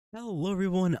Hello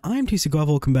everyone, I'm TastyGuava.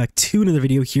 Welcome back to another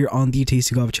video here on the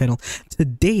TastyGuava channel.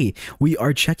 Today, we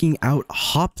are checking out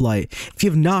Hoplite. If you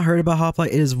have not heard about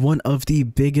Hoplite, it is one of the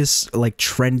biggest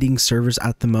trending servers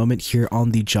at the moment here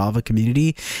on the Java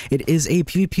community. It is a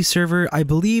PvP server. I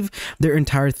believe their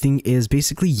entire thing is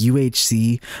basically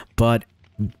UHC, but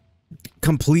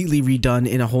completely redone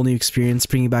in a whole new experience,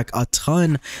 bringing back a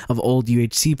ton of old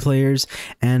UHC players.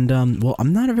 And well,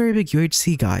 I'm not a very big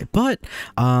UHC guy, but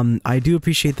I do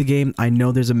appreciate the game. I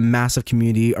know there's a massive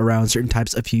community around certain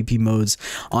types of PvP modes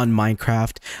on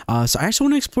Minecraft, so I actually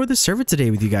want to explore this server today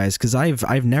with you guys, because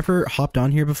I've never hopped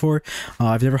on here before.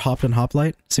 I've never hopped on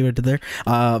Hoplite. See what I did there?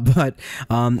 But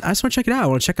I just want to check it out. I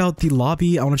want to check out the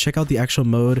lobby. I want to check out the actual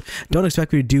mode. Don't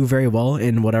expect me to do very well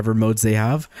in whatever modes they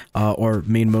have, or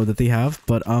main mode that they have.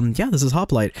 But yeah, this is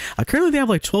Hoplite. Currently they have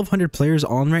like 1,200 players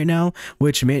on right now,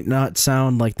 which may not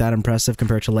sound like that impressive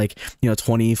compared to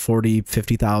 20, 40,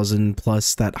 50,000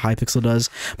 plus that Hypixel does.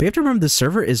 But you have to remember the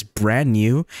server is brand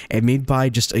new and made by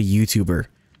just a YouTuber.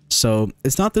 So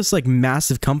it's not this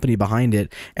massive company behind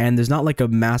it, and there's not a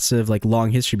massive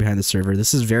long history behind the server.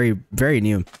 This is very, very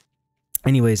new.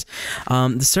 Anyways,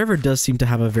 the server does seem to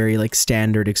have a very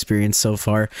standard experience so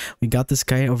far. We got this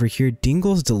guy over here,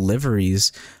 Dingle's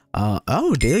Deliveries.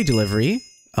 Oh, daily delivery.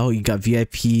 Oh, you got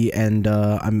VIP, and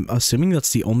I'm assuming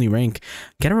that's the only rank.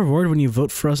 Get a reward when you vote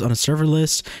for us on a server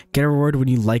list. Get a reward when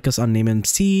you like us on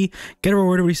NameMC. Get a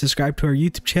reward when you subscribe to our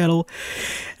YouTube channel.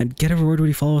 And get a reward when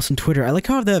you follow us on Twitter. I like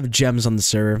how they have gems on the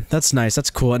server. That's nice. That's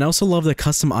cool. And I also love the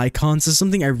custom icons. This is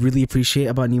something I really appreciate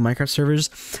about new Minecraft servers.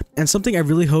 And something I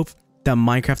really hope that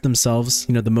Minecraft themselves,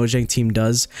 the Mojang team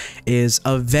does, is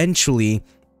eventually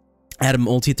add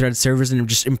multi-thread servers and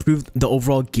just improve the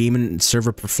overall game and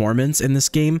server performance in this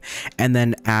game, and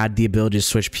then add the ability to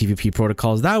switch PvP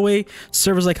protocols. That way,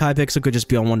 servers like Hypixel could just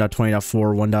be on 1.20.4,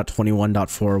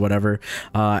 1.21.4, or whatever,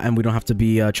 and we don't have to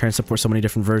be trying to support so many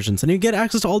different versions. And you get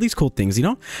access to all these cool things,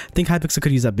 I think Hypixel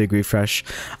could use that big refresh.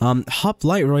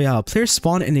 Hoplite Royale. Players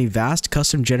spawn in a vast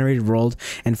custom-generated world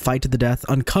and fight to the death.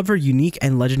 Uncover unique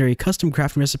and legendary custom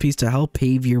crafting recipes to help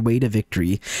pave your way to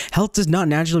victory. Health does not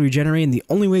naturally regenerate, and the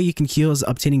only way you can heal is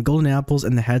obtaining golden apples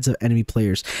in the heads of enemy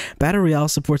players. Battle Royale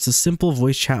supports a simple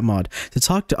voice chat mod. To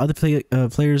talk to other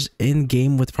players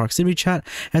in-game with proximity chat,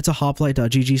 head to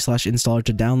hoplite.gg/installer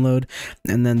to download.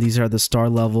 And then these are the star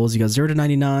levels. You got 0 to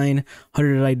 99,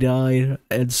 100 to 99,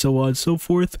 and so on and so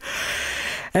forth.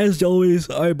 As always,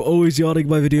 I'm always yawning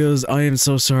my videos. I am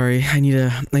so sorry. I need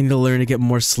to learn to get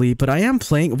more sleep, but I am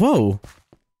playing. Whoa.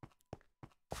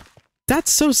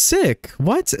 That's so sick.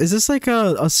 What? Is this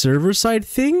a server side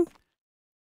thing?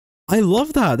 I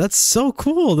love that. That's so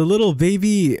cool. The little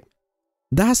baby.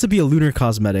 That has to be a Lunar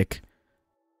cosmetic.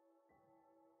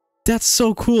 That's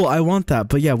so cool. I want that.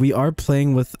 But yeah, we are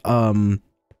playing with what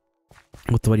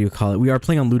do you call it? We are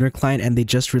playing on Lunar client, and they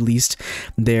just released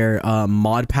their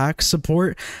mod pack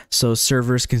support, so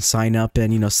servers can sign up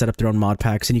and set up their own mod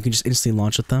packs, and you can just instantly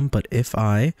launch with them. But if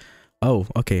I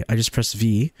okay, I just press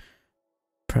V.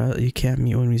 You can't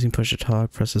mute when using push to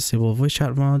talk. Press disable voice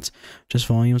chat mods, just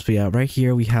volumes. But yeah, right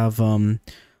here we have a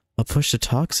push to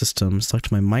talk system.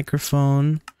 Select my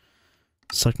microphone,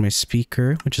 select my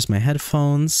speaker, which is my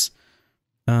headphones.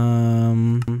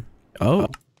 Oh,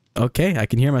 okay, I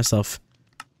can hear myself.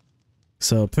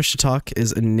 So push to talk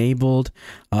is enabled.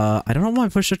 I don't know what my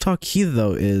push to talk key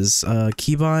though is.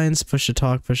 Keybinds, push to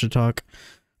talk,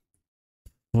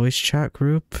 voice chat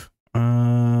group.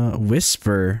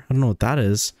 Whisper. I don't know what that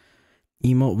is.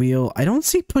 Emote wheel. I don't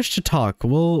see push to talk.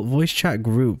 Well, voice chat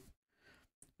group.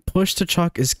 Push to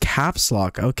talk is caps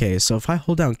lock. Okay, so if I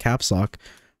hold down caps lock.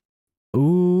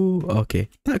 Ooh, okay.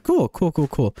 Cool.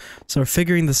 So we're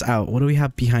figuring this out. What do we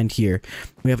have behind here?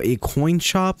 We have a coin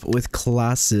shop with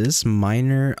classes,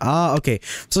 miner. Okay.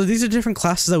 So these are different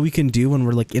classes that we can do when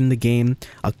we're in the game.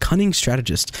 A cunning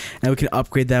strategist, and we can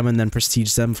upgrade them and then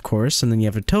prestige them, of course. And then you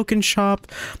have a token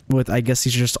shop with, I guess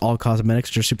these are just all cosmetics,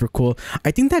 which are super cool.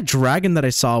 I think that dragon that I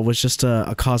saw was just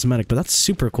a cosmetic, but that's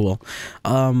super cool.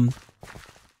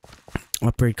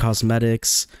 Upgrade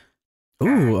cosmetics.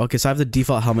 Ooh, okay, so I have the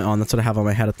default helmet on. That's what I have on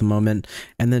my head at the moment.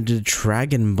 And then the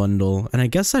dragon bundle. And I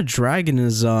guess that dragon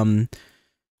is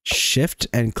shift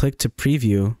and click to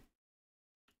preview.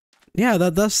 Yeah,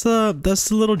 that's the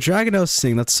little dragon I was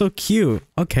seeing. That's so cute.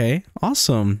 Okay,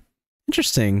 awesome.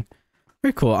 Interesting.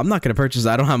 Very cool. I'm not gonna purchase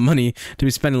that. I don't have money to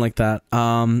be spending like that.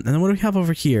 And then what do we have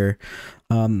over here?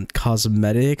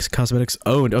 Cosmetics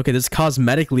owned. Okay, this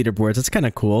cosmetic leaderboards. That's kind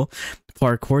of cool.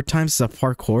 Parkour times is a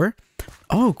parkour.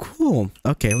 Oh, cool.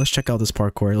 Okay, let's check out this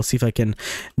parkour. Let's see if I can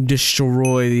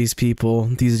destroy these people,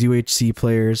 these UHC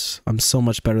players. I'm so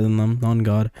much better than them, on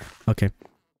God. Okay.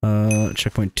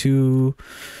 Checkpoint 2.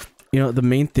 You know, the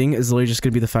main thing is literally just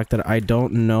gonna be the fact that I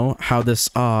don't know how this...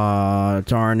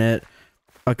 darn it.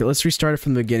 Okay, let's restart it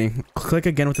from the beginning. Click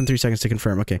again within 3 seconds to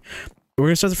confirm. Okay. We're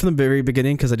gonna start it from the very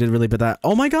beginning because I did really bad that.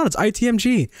 Oh my god, it's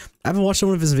ITMG! I haven't watched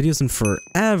one of his videos in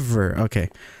forever. Okay.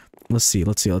 Let's see.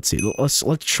 Let's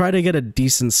try to get a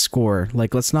decent score.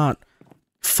 Like, let's not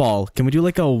fall. Can we do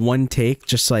like a one take?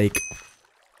 Just like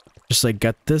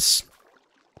get this.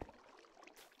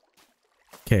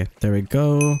 Okay, there we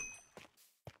go.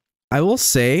 I will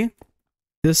say,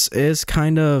 this is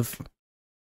kind of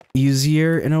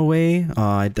easier in a way.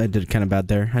 I did kind of bad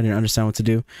there. I didn't understand what to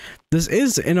do. This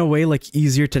is in a way like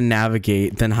easier to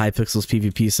navigate than Hypixel's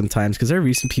PvP sometimes, because their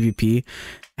recent PvP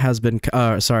has been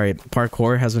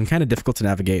parkour has been kind of difficult to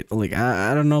navigate. Like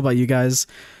I don't know about you guys.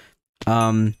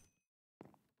 That's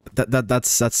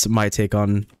my take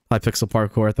on Hypixel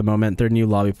parkour at the moment. Their new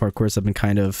lobby parkours have been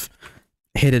kind of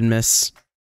hit and miss.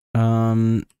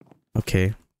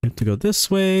 Okay. We have to go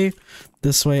this way.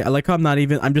 I like how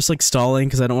I'm just like stalling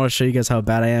because I don't want to show you guys how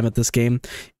bad I am at this game,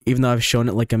 even though I've shown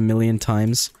it like a million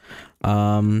times.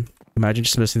 Imagine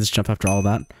just missing this jump after all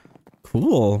that.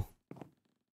 Cool.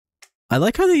 I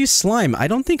like how they use slime. I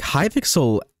don't think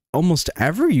Hypixel almost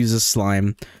ever uses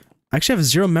slime. I actually have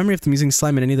zero memory of them using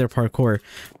slime in any of their parkour.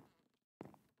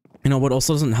 You know, what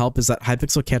also doesn't help is that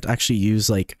Hypixel can't actually use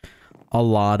like a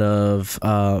lot of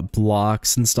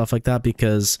blocks and stuff like that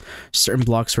because certain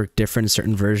blocks work different in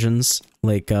certain versions.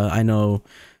 Like I know,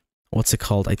 what's it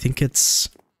called? I think it's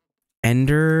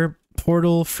Ender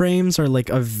portal frames are like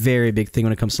a very big thing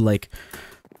when it comes to like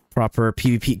proper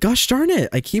PvP. Gosh darn it,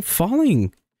 I keep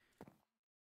falling.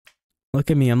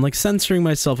 Look at me, I'm like censoring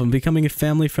myself. I'm becoming a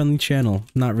family-friendly channel.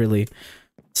 Not really.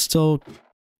 Still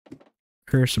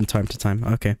curse from time to time.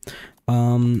 Okay.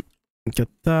 Get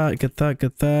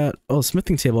that. Oh,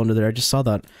 smithing table under there. I just saw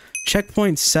that.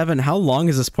 Checkpoint 7. How long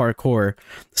is this parkour?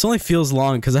 This only feels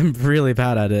long because I'm really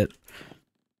bad at it.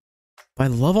 But I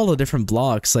love all the different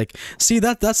blocks. Like, see,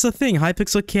 that's the thing.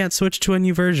 Hypixel can't switch to a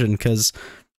new version because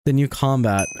the new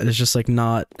combat is just like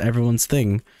not everyone's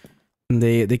thing. And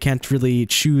they can't really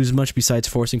choose much besides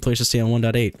forcing players to stay on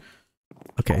 1.8.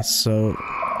 Okay, so...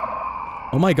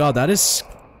 Oh my god, that is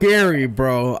scary,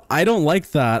 bro. I don't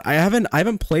like that. I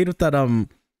haven't played with that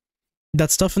that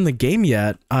stuff in the game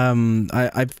yet.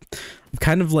 I've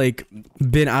kind of like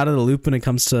been out of the loop when it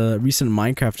comes to recent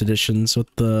Minecraft editions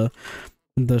with the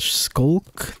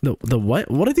skulk, the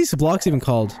what are these blocks even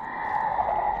called?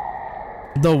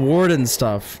 The warden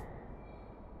stuff.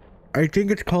 I think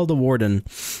it's called the warden.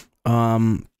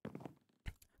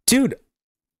 Dude,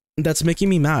 that's making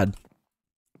me mad.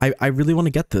 I really want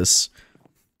to get this.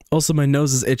 Also, my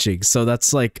nose is itching, so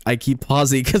that's like, I keep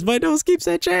pausing because my nose keeps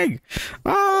itching.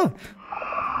 Ah!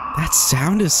 That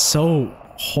sound is so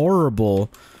horrible.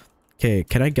 Okay,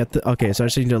 can I get the... Okay, so I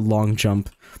just need a long jump.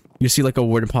 You see like a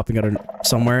warden popping out of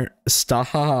somewhere?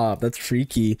 Stop, that's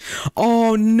freaky.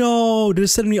 Oh no, did it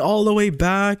send me all the way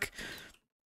back?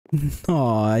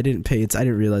 Oh, I didn't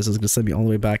realize it was gonna send me all the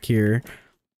way back here.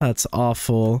 That's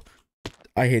awful.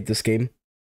 I hate this game.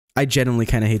 I genuinely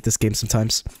kind of hate this game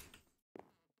sometimes.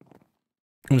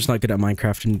 I'm just not good at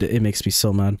Minecraft and it makes me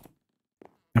so mad.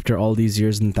 After all these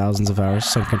years and thousands of hours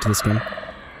sunk into this game.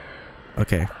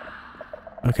 Okay.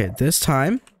 Okay, this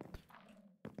time,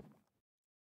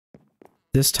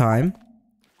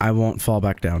 I won't fall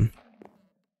back down.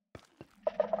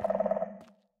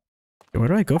 Where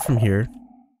do I go from here?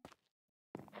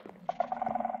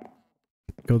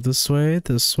 Go this way,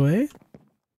 this way.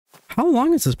 How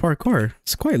long is this parkour?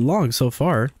 It's quite long so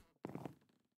far.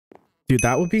 Dude,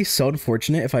 that would be so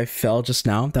unfortunate if I fell just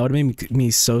now. That would make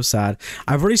me so sad.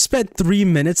 I've already spent 3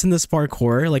 minutes in this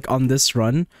parkour, like on this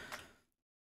run.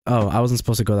 Oh, I wasn't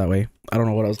supposed to go that way. I don't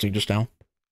know what I was doing just now.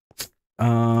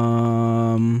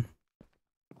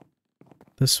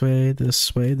 This way,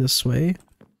 this way, this way.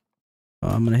 Oh,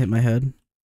 I'm gonna hit my head.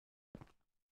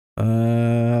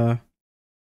 Kind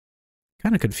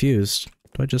of confused.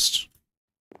 Do I just...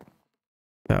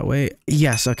 that way?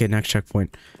 Yes, okay, next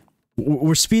checkpoint.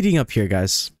 We're speeding up here,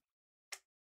 guys.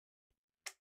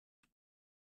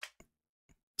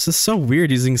 This is so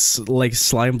weird using, like,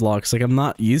 slime blocks. Like, I'm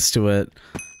not used to it.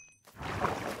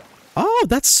 Oh,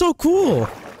 that's so cool!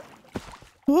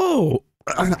 Whoa!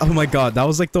 Oh my god, that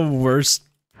was, like, the worst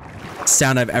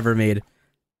sound I've ever made.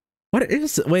 What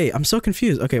is it? Wait, I'm so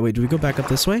confused. Okay, wait, do we go back up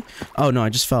this way? Oh, no, I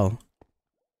just fell.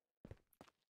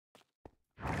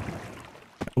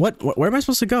 What? Where am I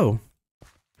supposed to go?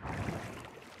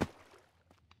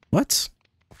 What?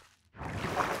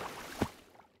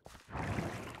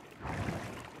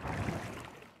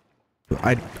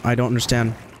 I don't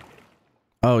understand.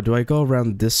 Oh, do I go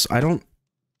around this? I'm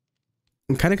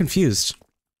kind of confused.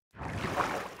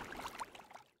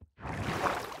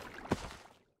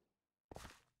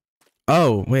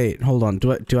 Oh, wait, hold on.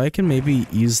 Do I can maybe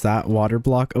use that water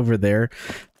block over there?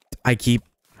 I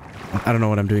don't know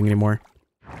what I'm doing anymore.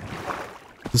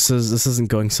 This isn't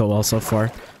going so well so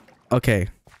far. Okay.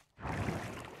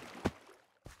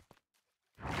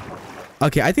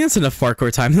 Okay, I think that's enough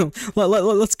parkour time.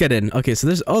 Let's get in. Okay, so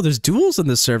there's duels in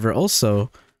this server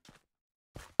also.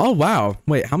 Oh wow.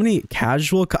 Wait, how many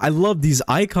casual? I love these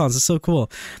icons. It's so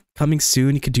cool. Coming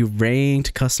soon. You could do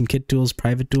ranked, custom kit duels,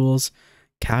 private duels.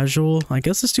 Casual. I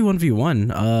guess let's do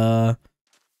 1v1.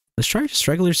 Let's try just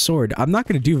regular sword. I'm not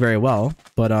gonna do very well,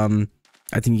 but I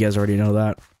think you guys already know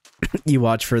that. You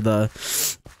watch for the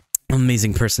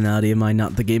amazing personality of mine,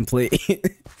 not the gameplay.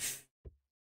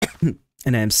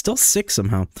 And I'm still sick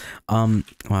somehow.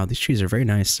 Wow, these trees are very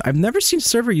nice. I've never seen a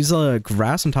server use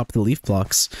grass on top of the leaf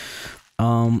blocks.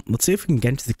 Let's see if we can get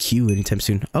into the queue anytime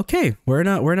soon. Okay, we're in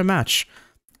a match.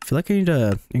 I feel like I need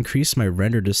to increase my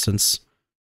render distance.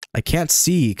 I can't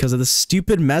see because of the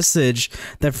stupid message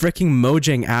that freaking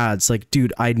Mojang adds. Like,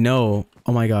 dude, I know.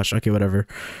 Oh my gosh. Okay, whatever.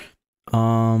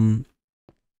 Oh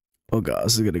god,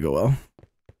 this is gonna go well.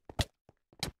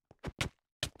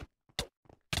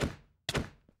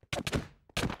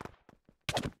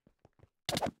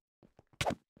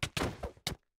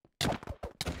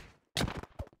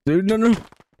 Dude, no.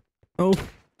 Oh.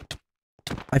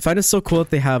 I find it so cool that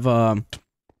they have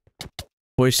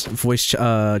voice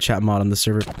chat mod on the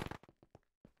server.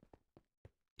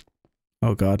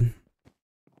 Oh god.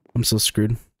 I'm so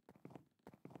screwed.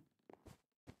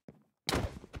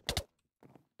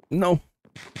 No.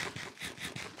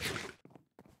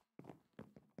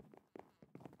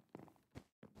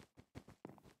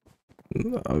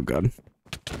 Oh god.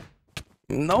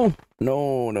 No.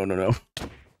 No.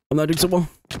 I'm not doing so well.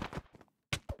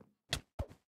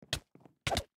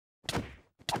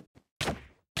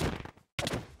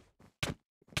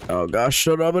 Oh gosh,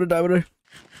 shut up, I'm gonna die.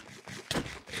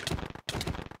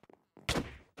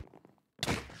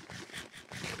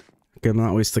 Okay, I'm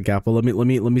not wasting the gap. Well, let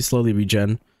me slowly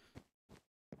regen.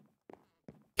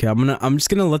 Okay, I'm just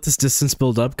gonna let this distance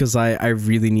build up because I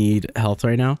really need health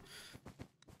right now.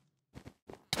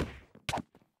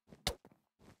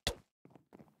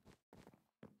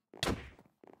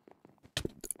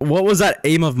 What was that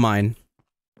aim of mine?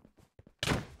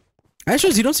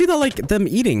 Actually, you don't see that like them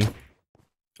eating.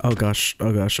 Oh gosh.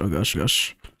 Oh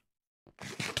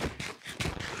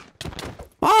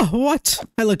what?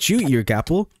 I let you eat your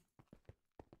gapple.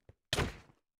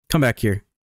 Come back here.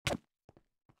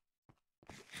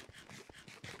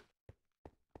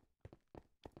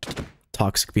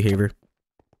 Toxic behavior.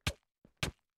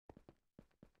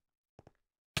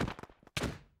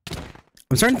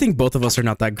 I'm starting to think both of us are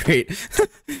not that great.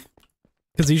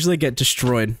 Because they usually get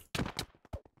destroyed.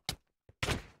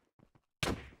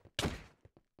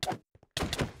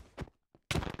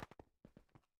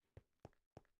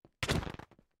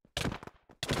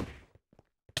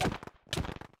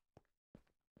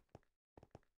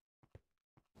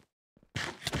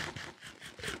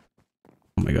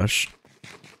 Oh my gosh.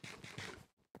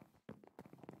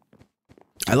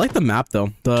 I like the map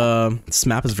though. This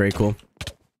map is very cool.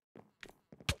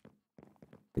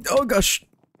 Oh gosh.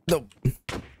 No.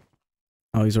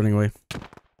 Oh, he's running away.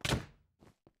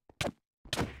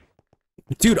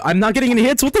 Dude, I'm not getting any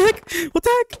hits. What the heck? What the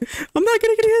heck? I'm not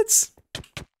getting any hits.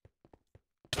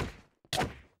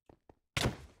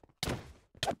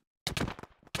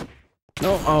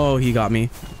 No. Oh, he got me.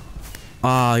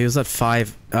 Ah, he was at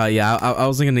 5. Yeah, I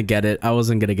wasn't gonna get it.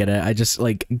 I just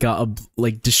like got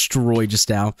destroyed just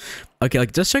now. Okay,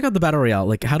 like just check out the battle royale.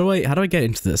 Like, how do I get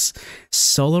into this?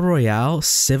 Solo royale,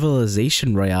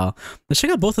 civilization royale. Let's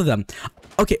check out both of them.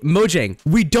 Okay, Mojang,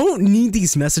 we don't need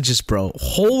these messages, bro.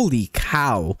 Holy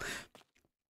cow.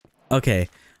 Okay,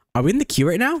 are we in the queue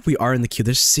right now? We are in the queue.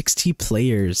 There's 60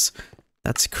 players.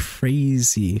 That's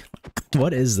crazy.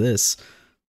 What is this?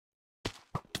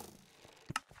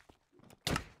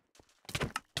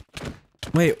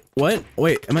 Wait, what?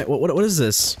 Wait, what is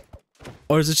this?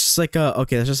 Or is it just like a,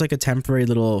 okay, that's just like a temporary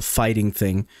little fighting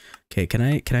thing. Okay, can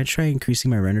I try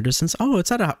increasing my render distance? Oh, it's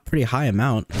at a pretty high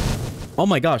amount. Oh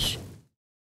my gosh.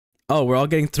 Oh, we're all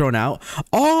getting thrown out.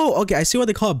 Oh, okay, I see why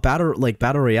they call it battle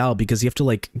royale, because you have to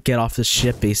like get off the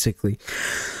ship basically.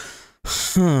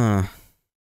 Huh.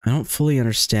 I don't fully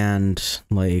understand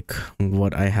like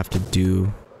what I have to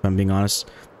do, if I'm being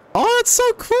honest. Oh, that's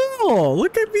so cool.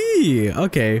 Look at me.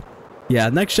 Okay. Yeah,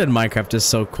 next gen Minecraft is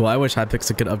so cool. I wish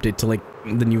Hypixel could update to like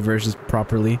the new versions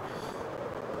properly.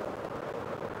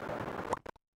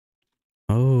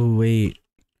 Oh wait,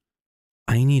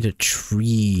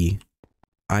 B.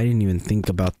 I didn't even think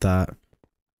about that.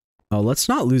 Oh, let's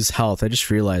not lose health. I just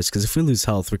realized, because if we lose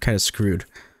health, we're kind of screwed.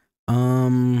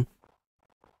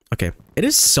 Okay. It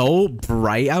is so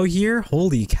bright out here.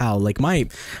 Holy cow. Like, my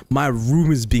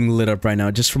room is being lit up right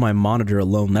now just from my monitor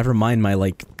alone. Never mind my,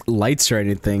 like, lights or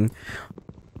anything.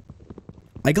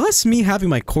 I guess me having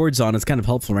my cords on is kind of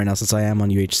helpful right now since I am on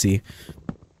UHC.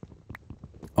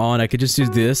 Oh, and I could just do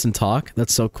this and talk.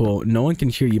 That's so cool. No one can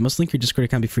hear you. You must link your Discord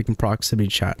account be freaking proximity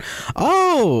chat.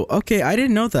 Oh, okay. I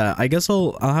didn't know that. I guess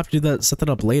I'll have to do that, set that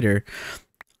up later.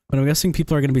 But I'm guessing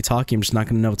people are going to be talking. I'm just not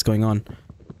going to know what's going on.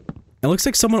 It looks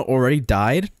like someone already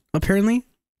died, apparently.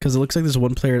 Because it looks like there's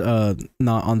one player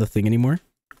not on the thing anymore.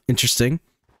 Interesting.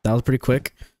 That was pretty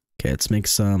quick. Okay, let's make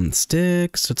some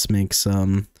sticks. Let's make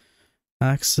some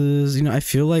axes. You know, I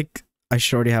feel like I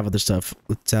should already have other stuff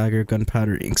with dagger,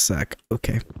 gunpowder, ink sac.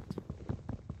 Okay.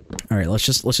 All right, let's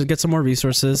just get some more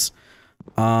resources.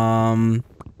 Honestly,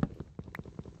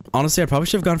 I probably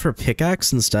should have gone for a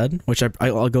pickaxe instead, which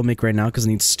I'll go make right now because I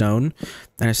need stone.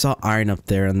 And I saw iron up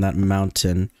there in that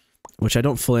mountain, which I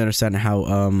don't fully understand how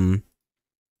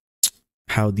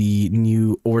the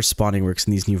new ore spawning works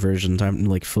in these new versions. I haven't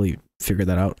like fully figured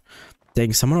that out.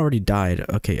 Dang, someone already died.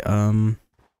 Okay,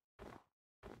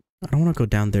 I don't want to go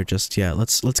down there just yet.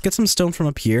 Let's get some stone from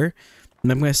up here,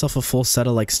 make myself a full set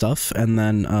of like stuff, and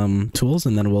then tools,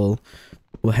 and then we'll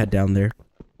head down there.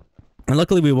 And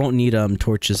luckily we won't need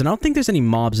torches. And I don't think there's any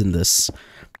mobs in this.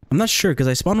 I'm not sure because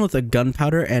I spawned with a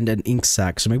gunpowder and an ink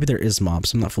sac, so maybe there is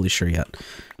mobs. I'm not fully sure yet.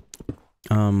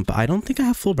 But I don't think I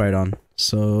have Fulbright on,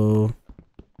 so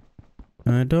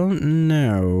I don't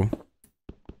know.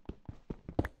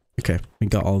 Okay, we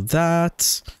got all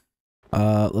that.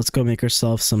 Let's go make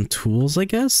ourselves some tools, I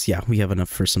guess. Yeah, we have enough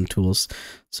for some tools.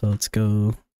 So let's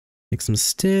go make some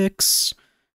sticks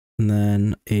and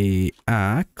then a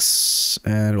axe.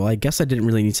 And well, I guess I didn't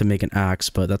really need to make an axe,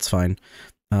 but that's fine.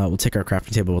 We'll take our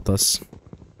crafting table with us.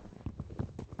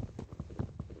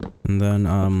 And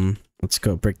then, let's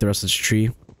go break the rest of this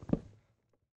tree.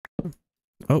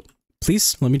 Oh,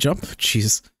 please let me jump.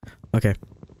 Jeez. Okay.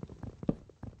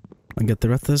 And get the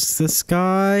rest of this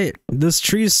guy. This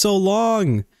tree is so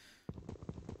long.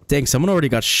 Dang, someone already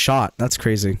got shot. That's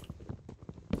crazy.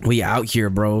 We out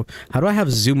here, bro. How do I have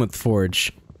zoom with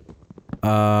Forge?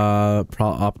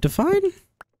 Optifine?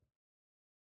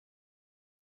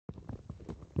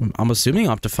 I'm assuming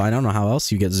Optifine. I don't know how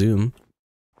else you get zoom.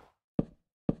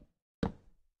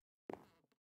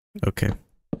 Okay.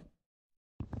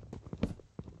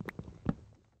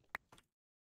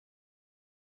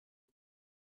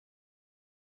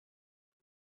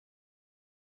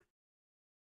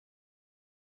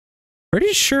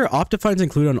 Pretty sure Optifine's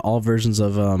included on all versions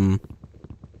of, what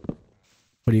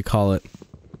do you call it?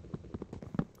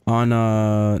 On,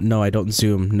 no, I don't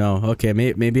zoom. No. Okay,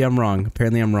 maybe I'm wrong.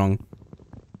 Apparently I'm wrong.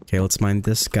 Okay, let's mine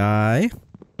this guy.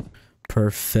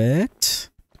 Perfect.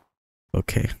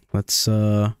 Okay, let's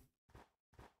turn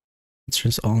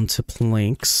this all into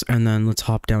planks, and then let's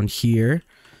hop down here.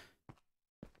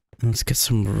 And let's get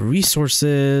some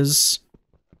resources.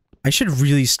 I should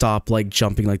really stop, like,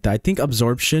 jumping like that. I think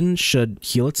absorption should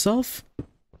heal itself.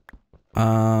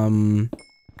 Then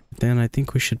I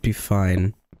think we should be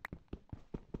fine.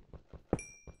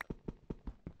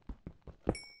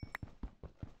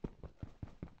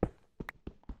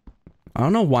 I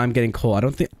don't know why I'm getting cold. I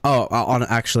don't think... Oh,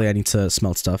 actually, I need to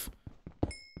smelt stuff.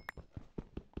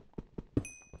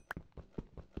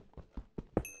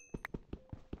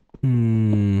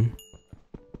 And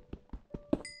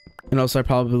also, I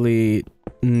probably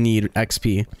need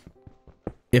XP.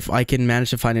 If I can manage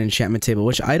to find an enchantment table,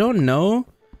 which I don't know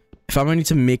if I'm going to need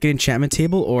to make an enchantment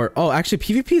table or... Oh, actually,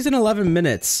 PvP is in 11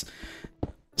 minutes.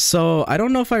 So, I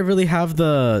don't know if I really have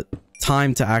the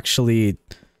time to actually...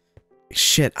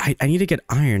 Shit, I need to get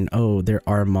iron. Oh, there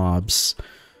are mobs.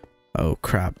 Oh,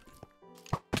 crap.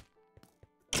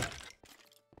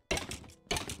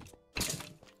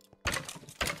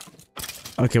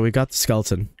 Okay, we got the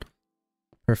skeleton.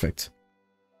 Perfect.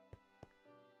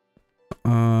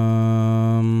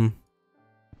 Okay,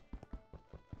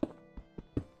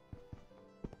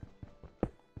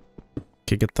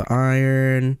 get the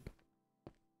iron.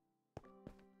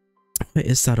 What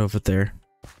is that over there?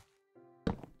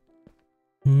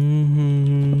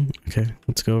 Okay,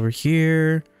 let's go over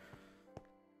here.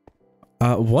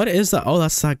 What is that? Oh,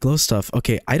 that's that glow stuff.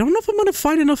 Okay, I don't know if I'm gonna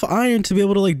find enough iron to be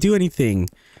able to, like, do anything.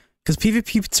 Because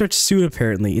PvP starts soon,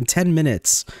 apparently, in 10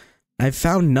 minutes. I've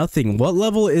found nothing. What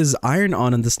level is iron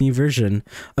on in this new version?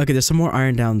 Okay, there's some more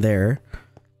iron down there.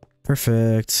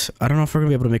 Perfect. I don't know if we're gonna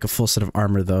be able to make a full set of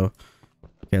armor, though.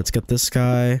 Okay, let's get this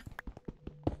guy.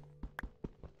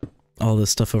 all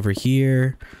this stuff over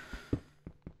here.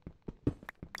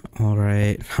 All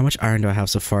right, how much iron do I have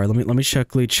so far? Let me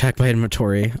check my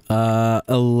inventory.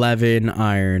 11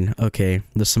 iron. Okay,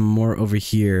 there's some more over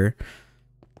here.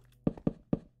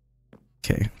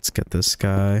 Okay, let's get this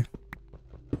guy.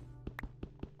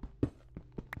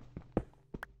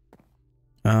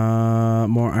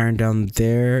 More iron down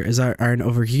there. Is there iron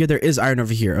over here? There is iron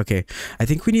over here. Okay, I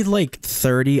think we need like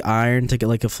 30 iron to get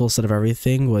like a full set of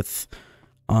everything with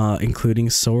including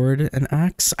sword and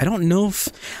axe. I don't know if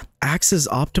axe is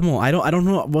optimal. I don't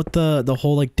know what the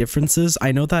whole like difference is.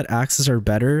 I know that axes are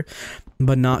better,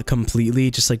 but not completely.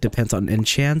 It just like depends on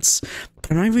enchants.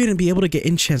 But I'm not even gonna be able to get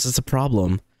enchants. That's a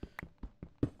problem.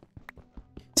 It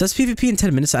says PvP in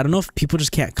 10 minutes. I don't know if people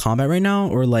just can't combat right now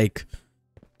or like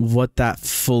what that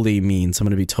fully means. I'm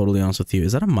gonna be totally honest with you.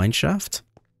 Is that a mine shaft?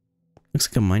 Looks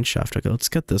like a mine shaft. Okay, let's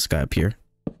get this guy up here.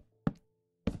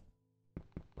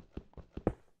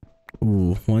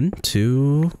 Ooh, 1,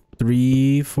 2,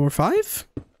 3, 4, 5.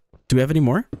 Do we have any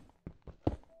more?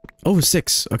 Oh,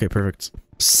 6. Okay, perfect.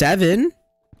 7,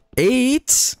 8.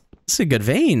 This is a good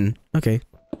vein. Okay,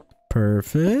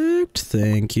 perfect.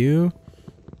 Thank you.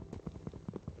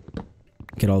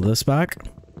 Get all this back.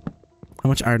 How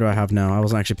much iron do I have now? I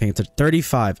wasn't actually paying attention.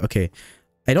 35. Okay.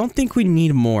 I don't think we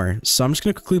need more. So I'm just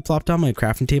going to quickly plop down my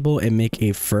crafting table and make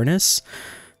a furnace.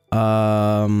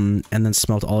 And then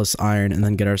smelt all this iron and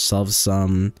then get ourselves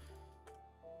some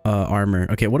armor.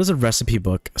 Okay, what is a recipe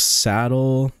book?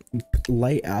 Saddle,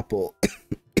 light apple.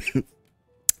 I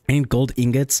need gold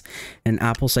ingots and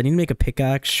apples. So I need to make a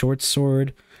pickaxe, short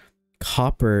sword,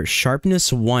 copper,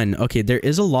 sharpness 1. Okay, there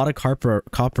is a lot of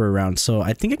copper around, so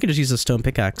I think I could just use a stone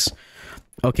pickaxe.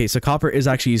 Okay, so copper is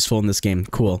actually useful in this game.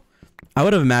 Cool. I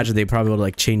would have imagined they probably would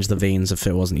like change the veins if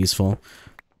it wasn't useful.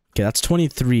 Okay, that's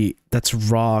 23. That's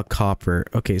raw copper.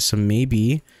 Okay, so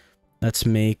maybe let's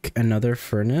make another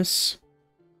furnace.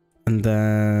 And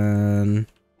then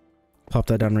pop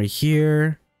that down right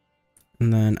here.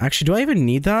 And then actually, do I even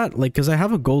need that? Like, because I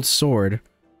have a gold sword.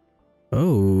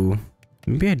 Oh,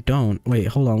 maybe I don't. Wait,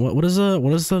 hold on. What is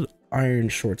the iron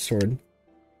short sword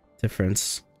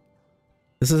difference?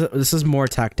 This is more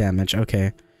attack damage.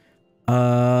 Okay.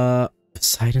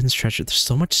 Poseidon's treasure. There's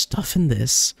so much stuff in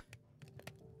this.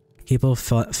 Capable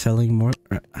of felling more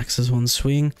axes one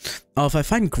swing. Oh, if I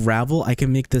find gravel, I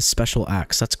can make this special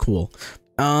axe. That's cool.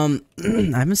 I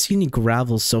haven't seen any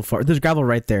gravel so far. There's gravel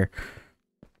right there.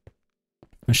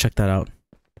 Let's check that out.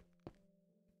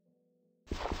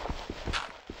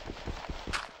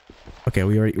 Okay,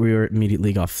 we were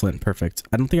immediately got flint. Perfect.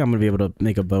 I don't think I'm gonna be able to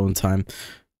make a bow in time.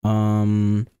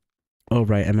 Oh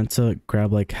right, I meant to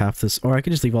grab like half this, or I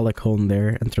could just leave all the coal in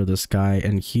there and throw this guy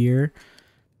in here.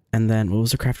 And then what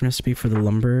was the crafting recipe for the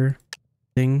lumber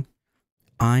thing?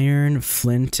 Iron,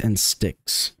 flint, and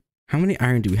sticks. How many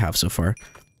iron do we have so far?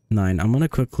 9. I'm gonna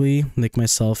quickly make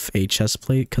myself a chest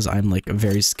plate because I'm like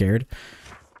very scared.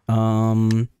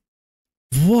 Whoa,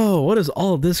 what is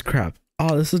all of this crap?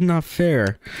 Oh, this is not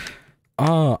fair.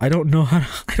 Oh, I don't know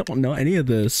I don't know any of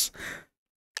this.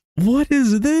 What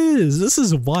is this? This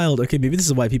is wild. Okay, maybe this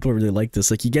is why people really like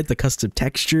this. Like, you get the custom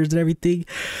textures and everything.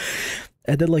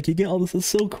 And then, like, you get all this. It's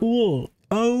so cool.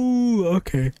 Oh,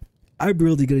 okay. I'm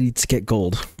really gonna need to get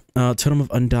gold. Totem of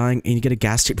Undying, and you get a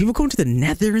gas tank. People go into the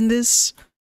nether in this?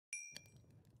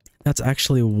 That's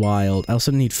actually wild. I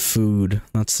also need food.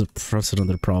 That's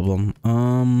another problem.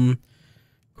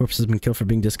 Corpse has been killed for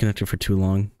being disconnected for too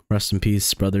long. Rest in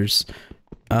peace, brothers.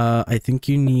 I think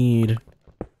you need...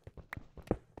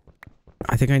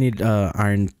 I think I need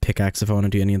iron pickaxe if I want to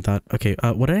do any of that. Okay,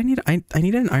 what do I need? I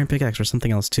need an iron pickaxe or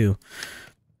something else too.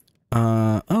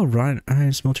 Oh, right.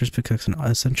 Iron smelter's pickaxe and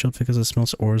essential because it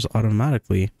smelts ores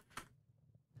automatically.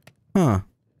 Huh.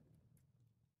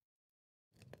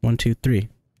 1, 2, 3.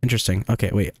 Interesting.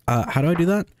 Okay, wait. How do I do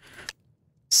that?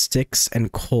 Sticks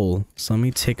and coal. So let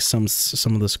me take some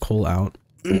of this coal out.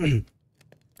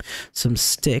 Some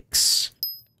sticks.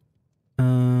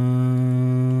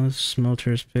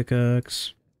 Smelter's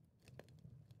pickaxe.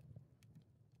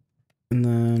 And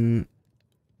then...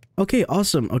 Okay,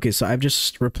 awesome. Okay, so I've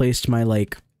just replaced my,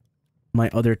 like, my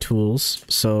other tools.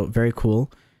 So, very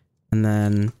cool. And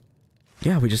then...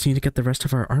 Yeah, we just need to get the rest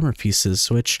of our armor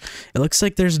pieces, which... It looks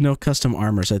like there's no custom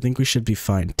armor, so I think we should be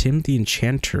fine. Tim the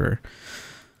Enchanter.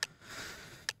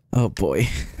 Oh boy.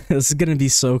 This is gonna be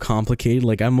so complicated.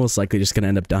 Like, I'm most likely just gonna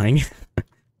end up dying.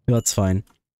 That's fine.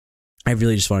 I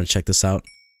really just want to check this out.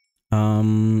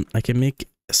 I can make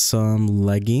some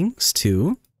leggings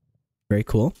too. Very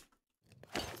cool.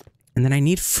 And then I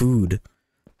need food.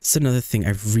 That's another thing.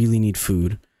 I really need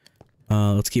food.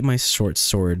 Let's keep my short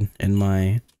sword in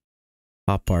my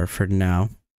hotbar for now.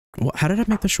 What, how did I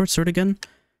make the short sword again?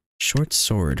 Short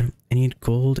sword. I need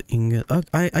gold ingot.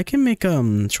 I can make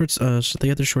shorts the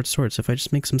other short swords if I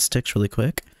just make some sticks really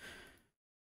quick.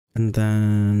 And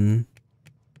then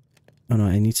oh no,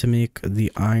 I need to make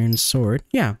the iron sword.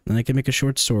 Yeah, and I can make a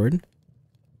short sword.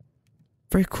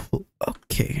 Very cool.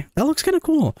 Okay, that looks kind of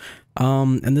cool.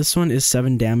 And this one is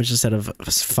 7 damage instead of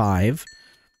 5.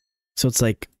 So it's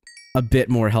like a bit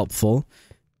more helpful.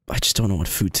 I just don't know what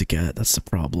food to get. That's the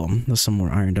problem. There's some more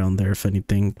iron down there if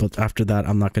anything. But after that,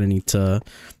 I'm not going to need to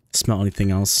smelt anything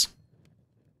else.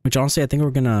 Which honestly, I think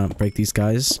we're going to break these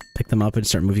guys, pick them up and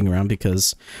start moving around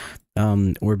because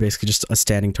we're basically just a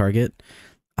standing target.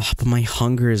 But my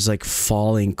hunger is like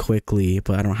falling quickly,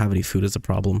 but I don't have any food as a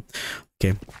problem.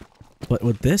 Okay. But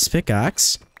with this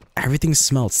pickaxe, everything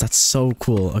smelts. That's so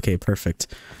cool. Okay, perfect.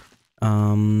 We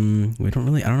don't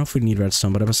really, I don't know if we need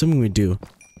redstone, but I'm assuming we do.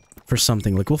 For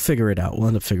something, like we'll figure it out. We'll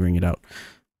end up figuring it out.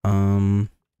 I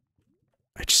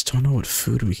just don't know what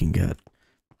food we can get.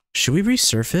 Should we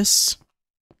resurface?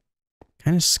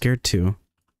 Kind of scared too.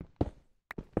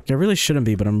 I really shouldn't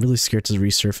be, but I'm really scared to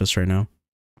resurface right now.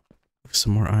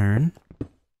 Some more iron.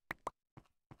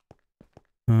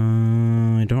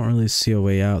 I don't really see a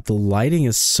way out. The lighting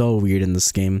is so weird in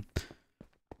this game.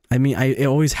 I mean, it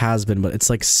always has been, but it's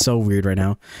like so weird right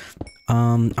now. I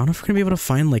don't know if we're gonna be able to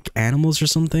find like animals or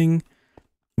something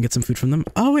and get some food from them.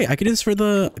 Oh wait, I could do this for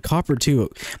the copper too.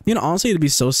 You know, honestly, it'd be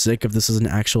so sick if this was an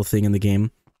actual thing in the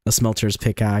game. A smelter's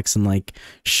pickaxe and like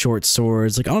short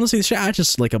swords. Like honestly, they should add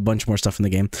just like a bunch more stuff in the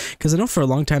game. Because I know for a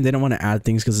long time they don't want to add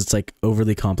things because it's like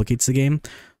overly complicates the game.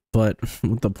 But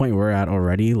with the point we're at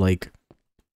already, like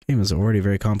the game is already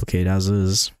very complicated as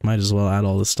is. Might as well add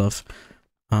all this stuff.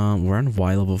 We're on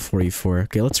Y level 44.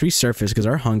 Okay, let's resurface because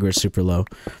our hunger is super low.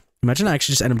 Imagine I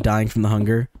actually just end up dying from the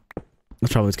hunger.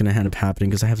 That's probably what's gonna end up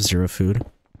happening because I have 0 food.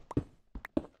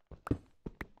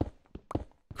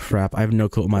 Crap, I have no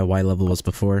clue what my Y level was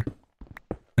before.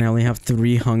 And I only have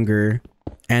 3 hunger.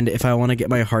 And if I want to get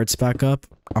my hearts back up,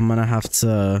 I'm gonna have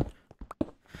to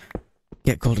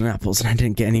get golden apples, and I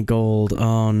didn't get any gold.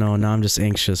 Oh no, now I'm just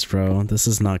anxious, bro. This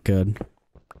is not good.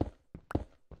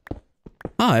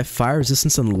 Ah, I have fire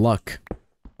resistance and luck. I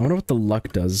wonder what the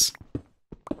luck does.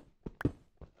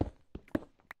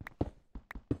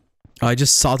 Oh, I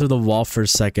just saw through the wall for a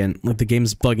second. Like, the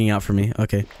game's bugging out for me.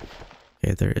 Okay.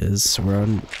 Okay, there is. So we're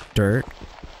on dirt.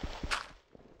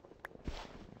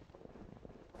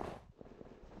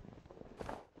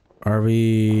 Are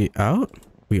we out?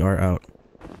 We are out.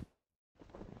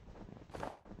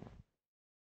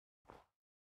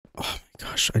 Oh my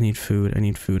gosh, I need food. I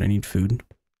need food. I need food.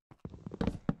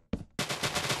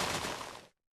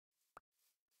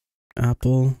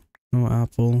 Apple. No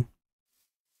apple.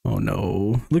 Oh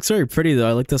no. Looks very pretty though.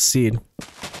 I like this seed.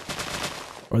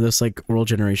 Or this like world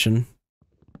generation.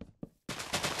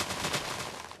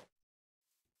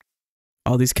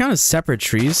 Oh, these count as separate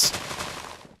trees.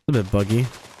 A bit buggy.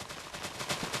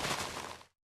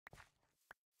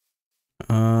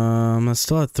 I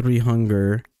still have 3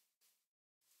 hunger.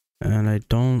 And I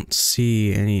don't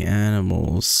see any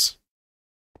animals.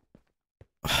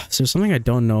 Is there something I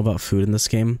don't know about food in this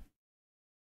game?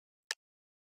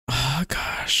 Oh,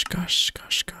 gosh.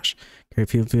 Okay,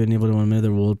 people being able to 1 minute,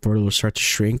 the world border will start to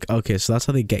shrink. Okay, so that's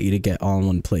how they get you to get all in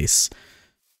one place.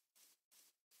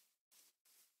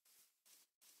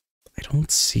 I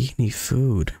don't see any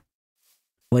food.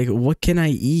 Like, what can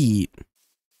I eat?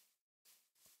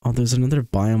 Oh, there's another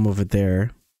biome over there.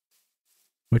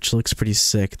 Which looks pretty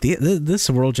sick. This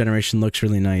world generation looks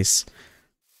really nice.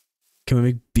 Can we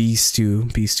make bee stew?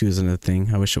 Bee stew isn't a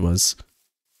thing. I wish it was.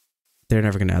 They're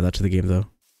never gonna add that to the game, though.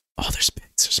 Oh, there's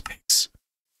pigs. There's pigs.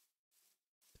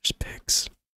 There's pigs.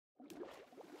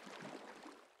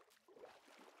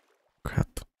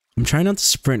 Crap. I'm trying not to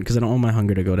sprint because I don't want my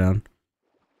hunger to go down.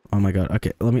 Oh my god.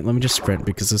 Okay, let me just sprint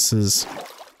because this is...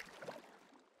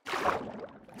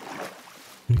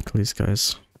 Kill these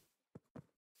guys.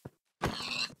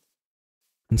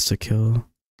 Insta kill.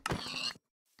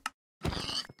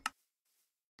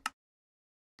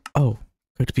 Oh,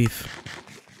 cooked beef.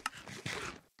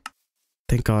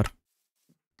 Thank god.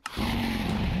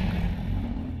 I'm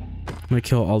gonna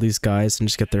kill all these guys and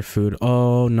just get their food.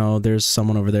 Oh no, there's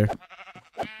someone over there.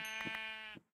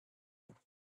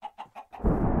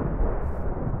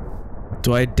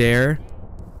 Do I dare?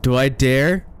 Do I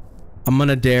dare? I'm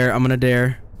gonna dare. I'm gonna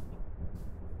dare.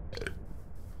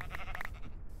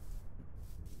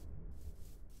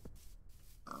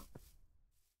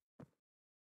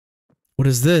 What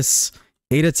is this?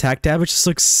 8 attack damage? This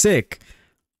looks sick.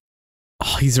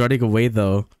 Oh, he's running away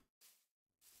though.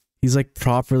 He's like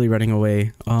properly running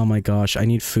away. Oh my gosh, I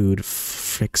need food.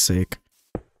 Frick's sake.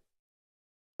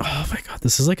 my god,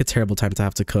 this is like a terrible time to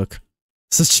have to cook.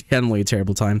 This is genuinely a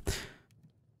terrible time.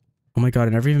 Oh my god,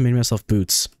 I never even made myself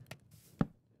boots.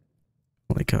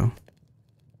 Let go.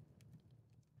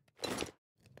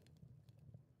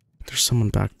 There's someone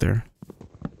back there.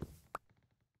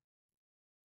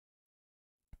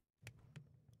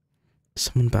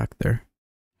 Someone back there.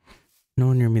 No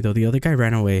one near me though. The other guy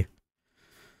ran away.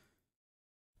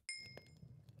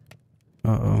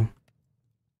 Uh-oh.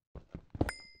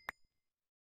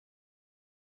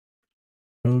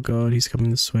 Oh god, he's coming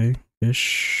this way.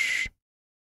 Ish.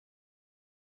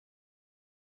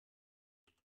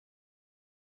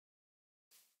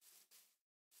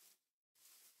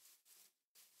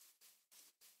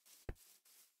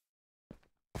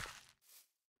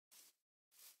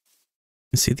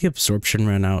 I see the absorption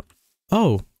ran out.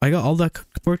 Oh, I got all that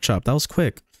cooked pork chop. That was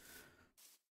quick.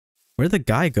 Where'd the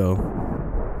guy go?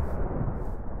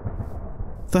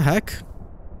 What the heck?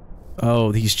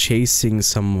 Oh, he's chasing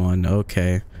someone.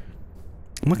 Okay.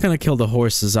 I'm not gonna kill the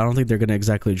horses. I don't think they're gonna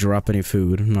exactly drop any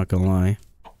food. I'm not gonna lie.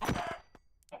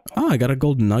 Oh, I got a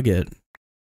golden nugget.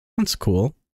 That's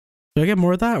cool. Do I get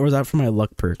more of that, or is that for my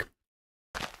luck perk?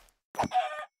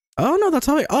 Oh no, that's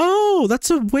how I— oh,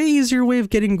 that's a way easier way of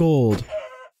getting gold.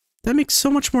 That makes so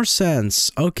much more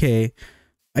sense. Okay.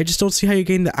 I just don't see how you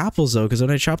gain the apples though, because when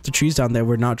I chopped the trees down there,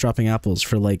 we're not dropping apples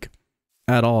for like,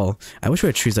 at all. I wish we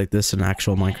had trees like this in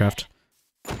actual Minecraft.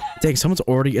 Dang, someone's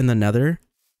already in the nether.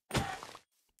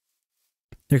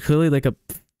 They're clearly like a—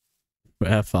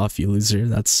 F off, you loser.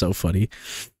 That's so funny.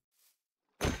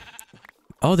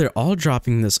 Oh, they're all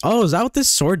dropping this. Oh, is that what this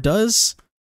sword does?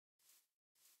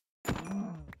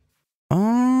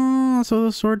 Oh, that's what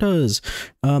the sword does.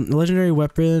 Legendary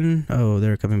weapon. Oh,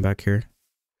 they're coming back here.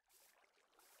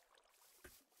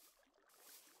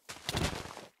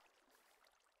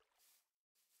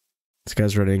 This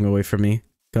guy's running away from me.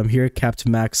 Come here,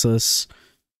 Captain Maxus.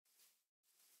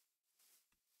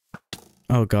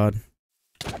 Oh god.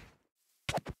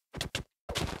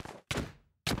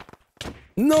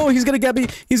 No, he's gonna get me!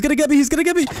 He's gonna get me! He's gonna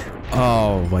get me!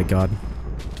 Oh my god.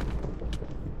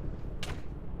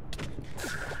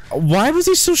 Why was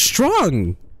he so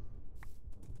strong?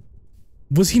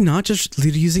 Was he not just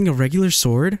using a regular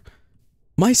sword?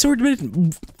 My sword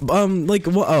did, like,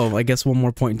 oh, I guess one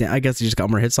more point. I guess he just got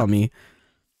more hits on me.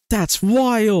 That's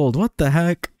wild. What the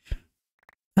heck?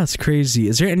 That's crazy.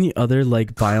 Is there any other,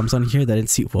 like, biomes on here that I didn't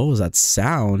see? What was that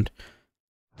sound?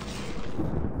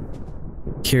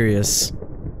 Curious.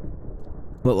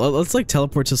 Well, let's, like,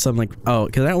 teleport to some, like, oh,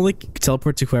 can I only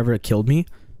teleport to whoever killed me?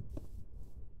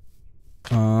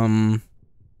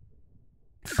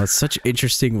 That's such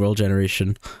interesting world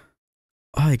generation.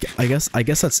 Oh, I guess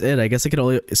that's it. I guess I could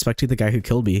only spectate the guy who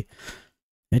killed me.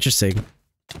 Interesting.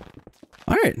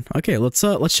 All right. Okay. Let's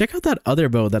check out that other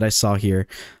bow that I saw here.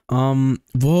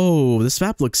 Whoa, this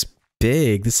map looks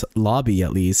big. This lobby,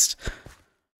 at least.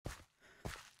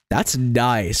 That's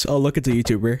nice. Oh, look at the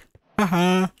YouTuber.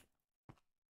 Haha.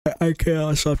 I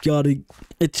can't stop yawning.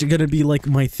 It's gonna be like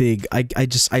my thing. I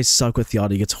suck with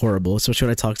yawning. It's horrible, especially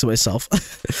when I talk to myself.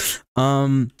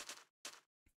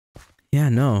 Yeah,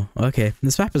 no. Okay.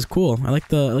 This map is cool. I like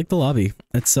the lobby.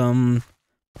 It's a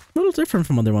little different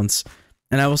from other ones.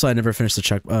 And I never finished the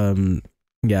check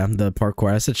yeah, the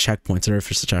parkour. I said checkpoints. I never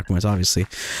finished the checkpoints, obviously.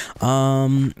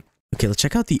 Okay, let's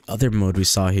check out the other mode we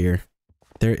saw here.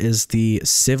 There is the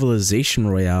Civilization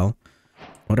Royale.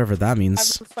 Whatever that means. I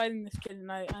was fighting this kid and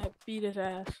I beat his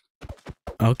ass.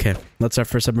 Okay, that's our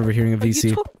first time ever hearing of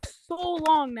VC. You took so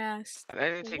long, Nas. That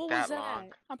didn't take that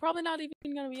long. I'm probably not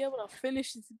even gonna be able to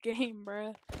finish this game,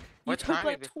 bruh. What took time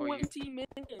like is it for you? 20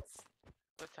 minutes.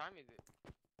 What time is it?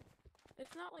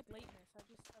 It's not like lateness.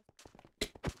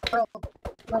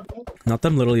 Not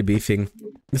them literally beefing.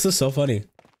 This is so funny.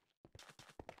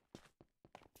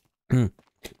 I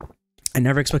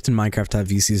never expected Minecraft to have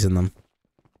VCs in them.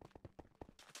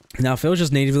 Now, if it was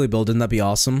just natively built in, that'd be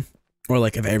awesome. Or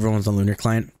like if everyone's on Lunar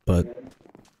client, but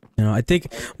you know, I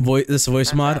think this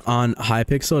voice mod on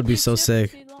Hypixel would be so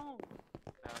sick.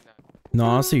 No,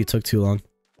 honestly, you took too long.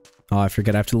 Oh, I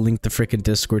forget. I have to link the freaking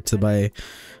Discord to my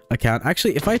account.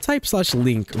 Actually, if I type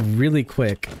 /link really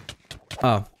quick.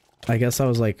 Oh, I guess I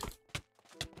was like,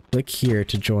 click here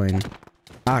to join.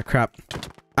 Ah, crap.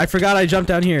 I forgot I jumped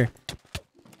down here.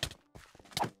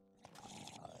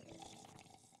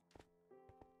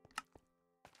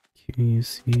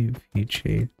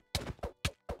 EnzeeFX.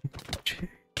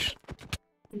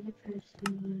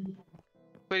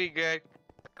 Pretty good.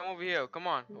 Come over here. Come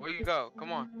on. Where you go?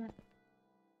 Come on.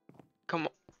 Come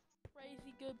on.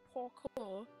 Crazy good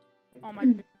parkour. Oh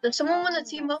my. Does someone want to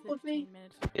team up with me?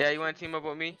 Yeah, you want to team up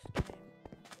with me?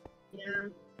 Yeah.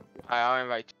 Alright, I'll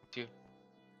invite you. You.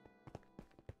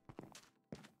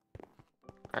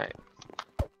 Alright.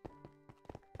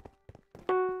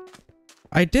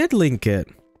 I did link it.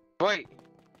 Wait.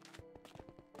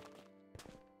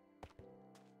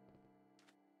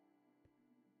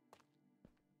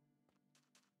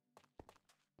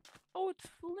 Oh, it's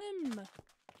Flim.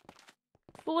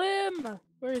 Flim.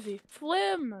 Where is he?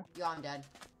 Flim. Yo, I'm dead.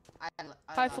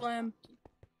 Hi, Flim.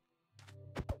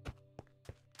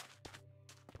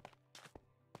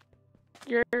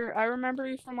 I remember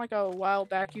you from like a while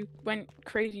back. You went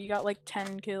crazy. You got like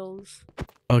 10 kills.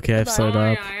 Okay, I've set it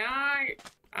up.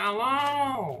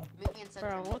 Hello.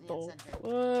 Bro, what the?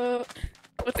 What?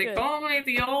 What's They good? call me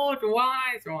the old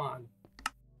wise one.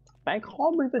 They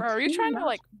call me the Bro, are you trying to teen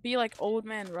like be like old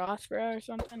man Ross, bro, or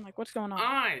something? Like, what's going on?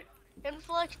 Aye.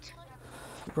 Inflict.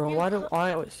 Bro, why do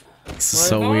I always... This is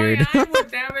so Boy, weird. I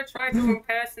would never try to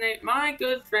impersonate my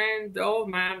good friend, the old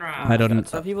man Ross. I don't.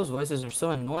 Some people's voices are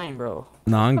so annoying, bro.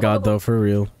 No, on God though, for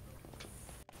real.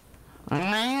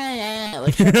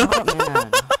 Like, shut up,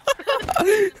 man.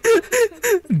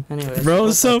 Anyways, Bro,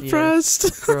 what's so up, you guys?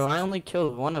 pressed. Bro, I only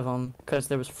killed one of them because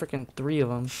there was freaking 3 of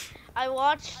them. I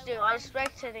watched you. I was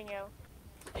spectating you.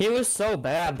 He was so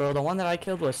bad, bro. The one that I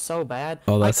killed was so bad.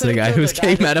 Oh, that's the guy who was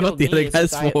getting mad about the other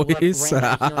guy's voice. Oh,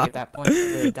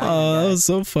 Oh, that was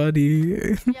so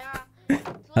funny. Yeah.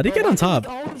 How'd he get on top?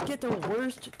 I always get the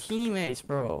worst teammates,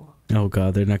 bro. Oh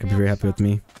God, they're not gonna be very happy with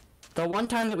me. The one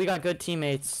time that we got good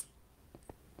teammates,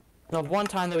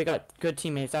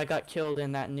 I got killed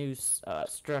in that new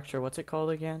structure. What's it called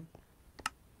again?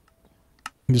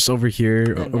 Just over here,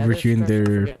 The over nether here in structure?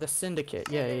 their Forget- The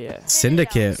syndicate. Yeah.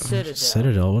 syndicate. Citadel.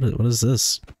 Citadel. What is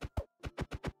this?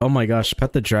 Oh my gosh,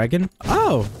 pet the dragon.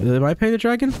 Oh, am I paying the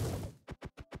dragon?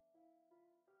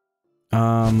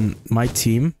 My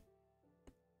team.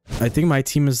 I think my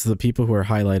team is the people who are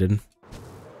highlighted.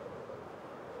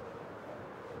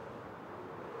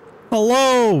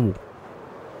 Hello.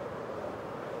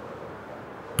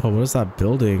 Oh, what is that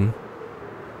building?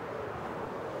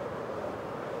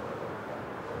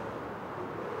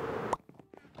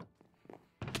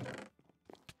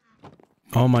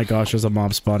 Oh my gosh, there's a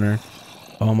mob spawner.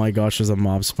 Oh my gosh, there's a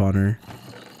mob spawner.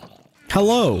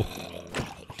 Hello!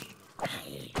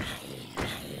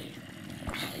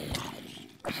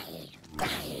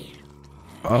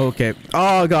 Okay.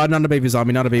 Oh god, not a baby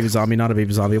zombie, not a baby zombie, not a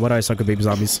baby zombie. Why do I suck at baby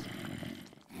zombies?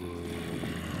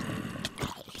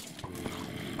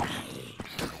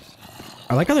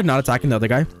 I like how they're not attacking the other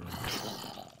guy.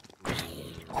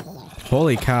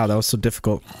 Holy cow, that was so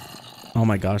difficult. Oh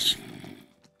my gosh.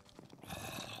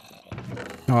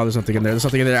 Oh, there's something in there. There's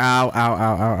something in there. Ow, ow,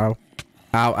 ow, ow, ow.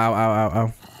 Ow, ow, ow, ow,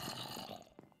 ow.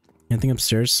 Anything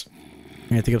upstairs?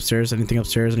 Anything upstairs? Anything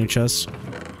upstairs? Any chests?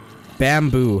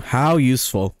 Bamboo. How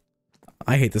useful.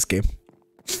 I hate this game.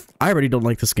 I already don't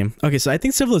like this game. Okay, so I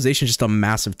think Civilization is just a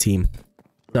massive team.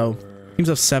 So, teams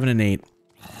of 7 and 8.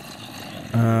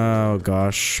 Oh,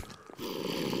 gosh.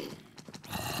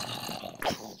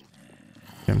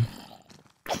 Okay.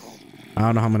 I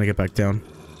don't know how I'm gonna get back down.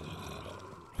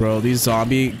 Bro, these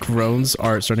zombie groans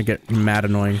are starting to get mad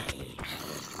annoying.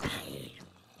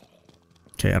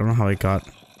 Okay, I don't know how I got...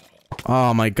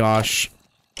 Oh my gosh.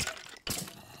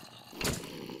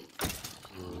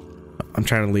 I'm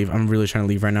trying to leave. I'm really trying to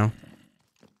leave right now.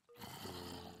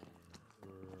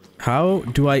 How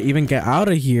do I even get out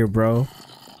of here, bro?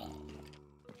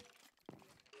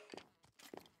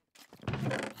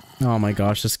 Oh my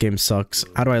gosh, this game sucks.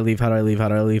 How do I leave? How do I leave? How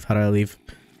do I leave? How do I leave?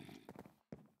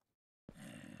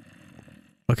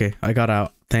 Okay, I got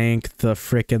out. Thank the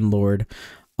frickin' Lord.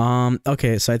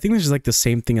 Okay, so I think this is like the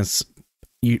same thing as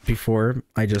before.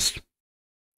 I just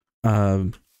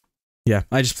yeah,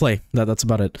 I just play. That's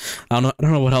about it. I don't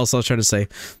know what else I was trying to say.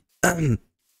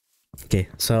 Okay,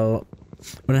 so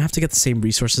I'm gonna have to get the same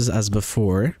resources as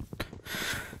before.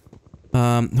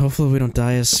 Hopefully we don't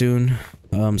die as soon.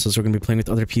 Since we're gonna be playing with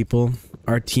other people.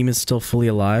 Our team is still fully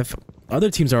alive. Other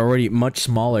teams are already much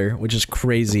smaller, which is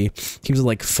crazy. Teams are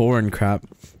like 4 and crap.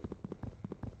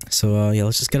 So, yeah,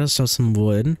 let's just get ourselves some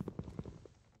wood.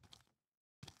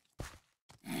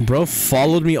 Bro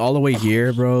followed me all the way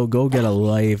here, bro. Go get a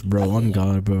life, bro. On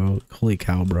God, bro. Holy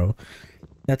cow, bro.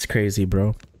 That's crazy,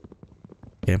 bro.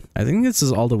 Okay, I think this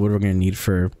is all the wood we're gonna need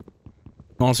for,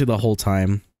 honestly, the whole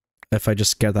time. If I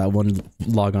just get that one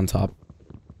log on top.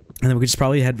 And then we could just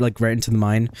probably head like right into the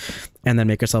mine and then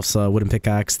make ourselves a wooden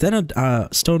pickaxe, then a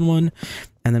stone one,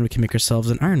 and then we can make ourselves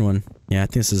an iron one. Yeah, I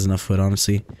think this is enough wood,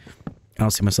 honestly. I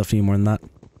don't see myself any more than that.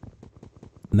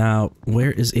 Now,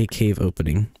 where is a cave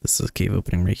opening? This is a cave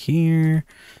opening right here.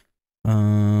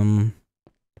 I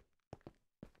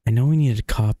know we needed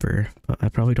copper, but I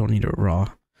probably don't need it raw.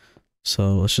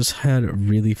 So let's just head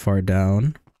really far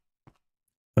down.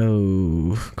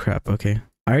 Oh crap, okay.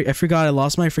 I forgot I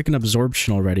lost my freaking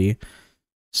absorption already.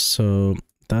 So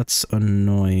that's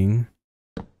annoying.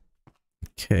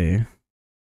 Okay.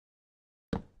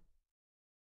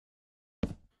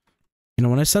 You know,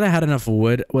 when I said I had enough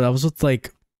wood, well, that was with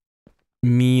like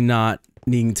me not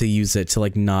needing to use it to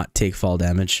like not take fall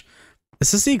damage.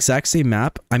 Is this the exact same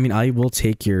map? I mean, I will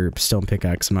take your stone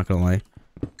pickaxe, I'm not gonna lie.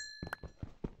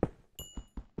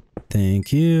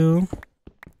 Thank you.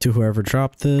 To whoever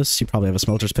dropped this, you probably have a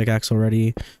smelter's pickaxe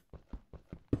already.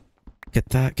 Get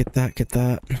that, get that, get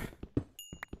that.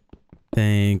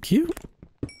 Thank you.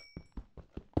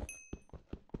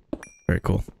 Very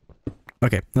cool.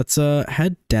 Okay, let's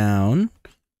head down.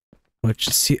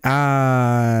 Let's see.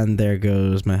 Ah, and there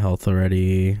goes my health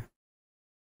already.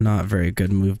 Not very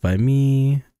good move by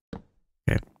me.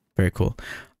 Okay, very cool.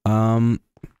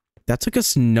 That took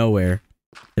us nowhere.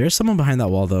 There's someone behind that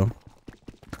wall though.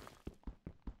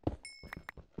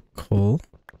 Cool.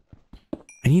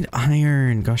 I need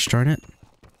iron. Gosh darn it.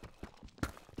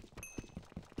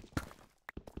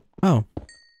 Oh.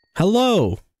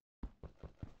 Hello.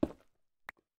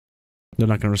 They're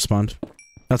not gonna respond.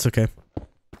 That's okay.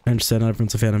 I understand, not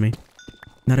everyone's a fan of me.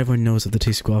 Not everyone knows of the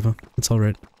TastyGuava. It's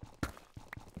alright.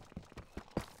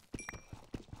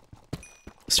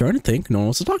 Starting to think no one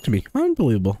wants to talk to me.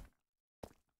 Unbelievable.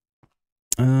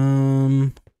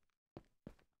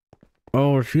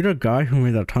 Oh, see the guy who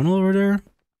made that tunnel over there?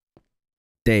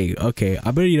 Dang, okay.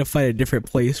 I'm gonna need to find a different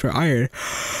place for iron.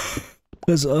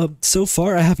 Because, so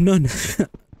far I have none.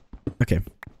 Okay.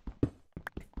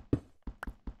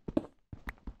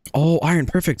 Oh, iron,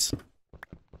 perfect.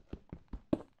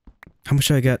 How much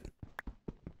should I get?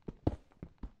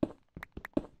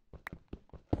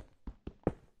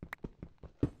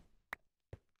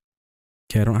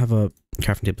 Okay, I don't have a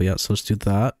crafting table yet, so let's do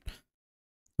that.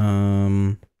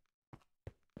 And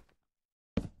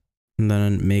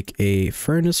then make a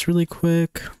furnace really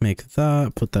quick. Make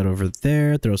that, put that over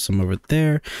there, throw some over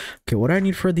there. Okay, what do I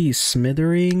need for the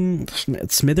smithering?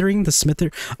 The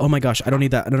smither? Oh my gosh, I don't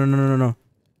need that. No.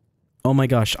 Oh my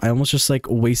gosh, I almost just like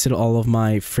wasted all of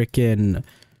my freaking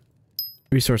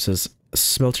resources.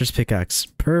 Smelter's pickaxe.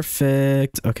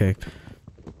 Perfect. Okay.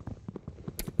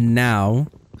 Now,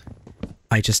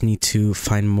 I just need to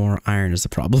find more iron is the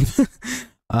problem.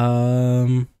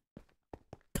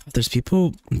 God, there's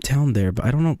people down there, but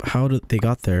I don't know how they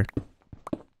got there.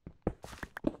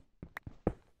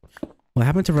 Well, I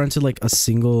happen to run into like a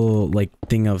single like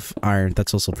thing of iron.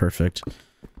 That's also perfect.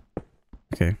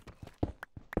 Okay.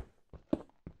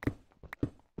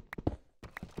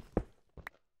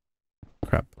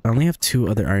 Crap. I only have 2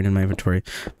 other iron in my inventory.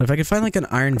 But if I could find like an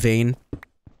iron vein,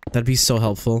 that'd be so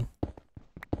helpful.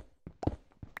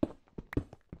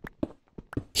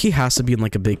 He has to be in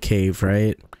like a big cave,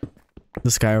 right?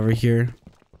 This guy over here.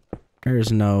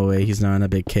 There's no way he's not in a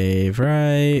big cave,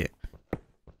 right?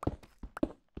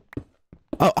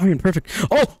 Oh, iron, perfect.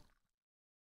 Oh!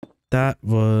 That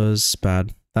was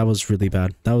bad. That was really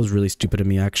bad. That was really stupid of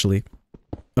me, actually.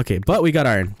 Okay, but we got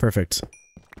iron. Perfect.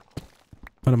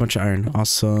 Got a bunch of iron.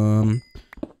 Awesome.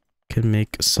 Can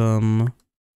make some...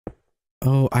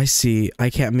 Oh, I see.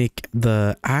 I can't make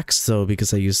the axe, though,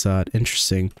 because I use that.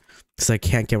 Interesting. Because I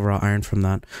can't get raw iron from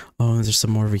that. Oh, there's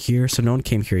some more over here. So no one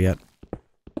came here yet.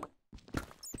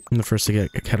 I'm the first to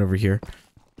get over here.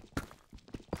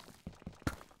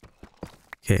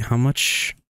 Okay, how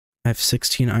much? I have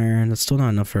 16 iron. That's still not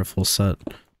enough for a full set.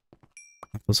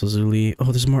 Oh,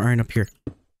 there's more iron up here.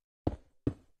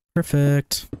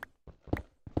 Perfect.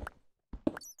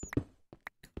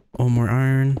 Oh, more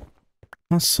iron.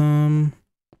 Awesome.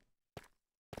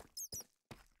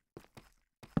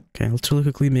 Okay, let's really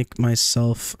quickly make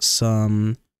myself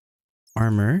some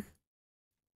armor.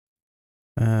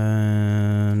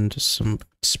 And some...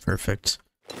 It's perfect.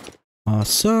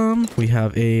 Awesome. We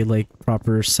have a, like,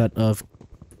 proper set of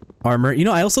armor. You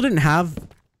know, I also didn't have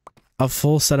a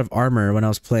full set of armor when I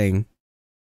was playing.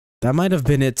 That might have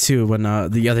been it, too, when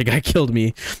the other guy killed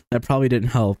me. That probably didn't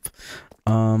help.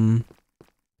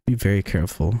 Be very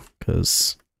careful,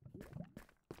 because...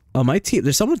 Oh, my team.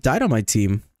 There's someone died on my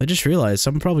team. I just realized.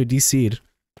 Someone probably DC'd.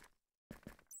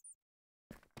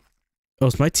 Oh,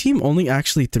 is my team only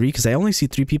actually 3? Because I only see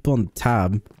 3 people on the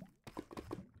tab.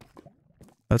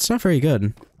 That's not very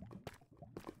good.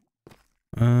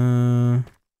 Wow.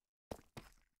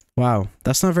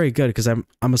 That's not very good, because I'm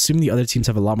assuming the other teams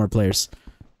have a lot more players.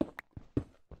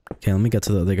 Okay, let me get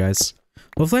to the other guys.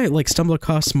 Hopefully I, like, stumble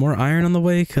across more iron on the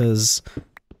way, because...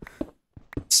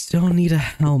 Still need a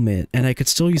helmet, and I could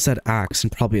still use that axe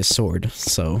and probably a sword,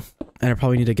 so And I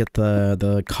probably need to get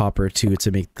the copper too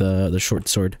to make the short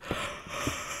sword.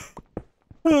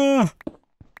 Ah.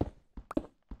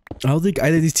 I don't think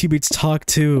either of these teammates talk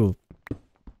too.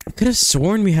 I could have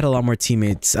sworn we had a lot more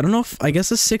teammates. I don't know if, I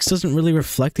guess a 6 doesn't really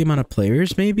reflect the amount of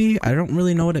players, maybe? I don't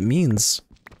really know what it means.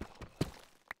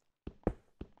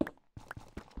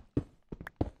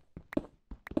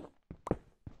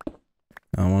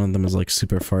 One of them is like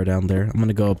super far down there. I'm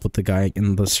gonna go up with the guy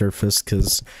in the surface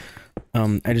because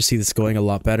I just see this going a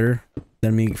lot better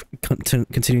than me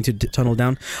continuing to tunnel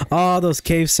down. Oh, those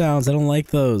cave sounds. I don't like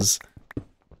those.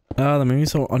 Oh, that made me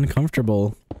so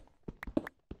uncomfortable.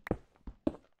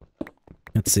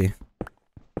 Let's see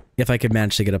if I could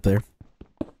manage to get up there.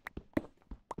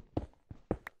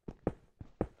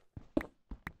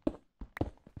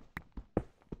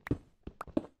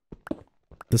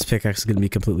 This pickaxe is going to be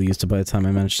completely used up by the time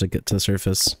I manage to get to the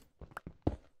surface.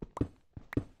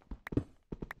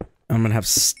 I'm going to have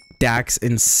stacks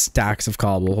and stacks of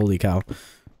cobble. Holy cow.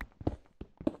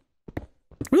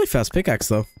 Really fast pickaxe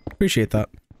though. Appreciate that.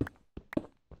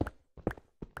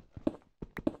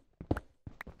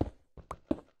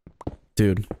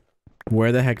 Dude,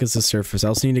 where the heck is the surface? I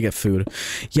also need to get food.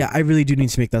 Yeah, I really do need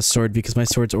to make that sword because my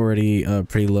sword's already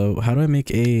pretty low. How do I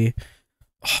make a...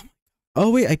 Oh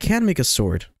wait, I can make a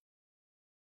sword.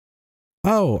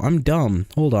 Oh, I'm dumb.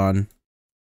 Hold on.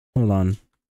 Hold on.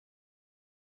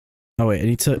 Oh wait, I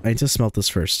need to smelt this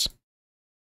first.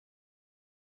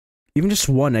 Even just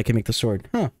one, I can make the sword.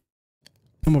 Huh.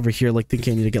 I'm over here like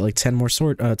thinking I need to get like 10 more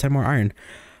iron.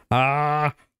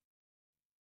 Ah.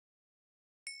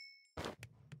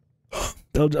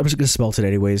 I'm just gonna smelt it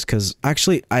anyways, because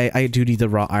actually I do need the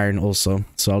raw iron also,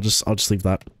 so I'll just leave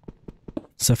that.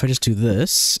 So if I just do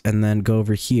this, and then go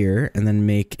over here, and then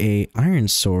make a iron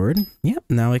sword, yep,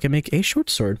 now I can make a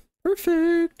short sword.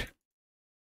 Perfect!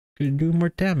 Could do more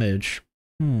damage.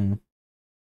 Can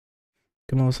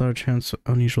also chance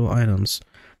unusual items.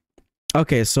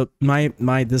 Okay, so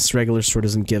this regular sword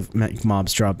doesn't give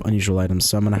mobs drop unusual items,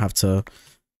 so I'm gonna have to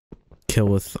kill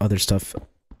with other stuff.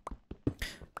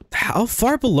 How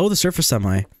far below the surface am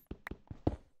I?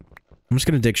 I'm just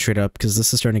gonna dig straight up because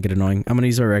this is starting to get annoying. I'm gonna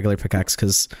use our regular pickaxe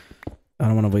because I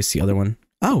don't want to waste the other one.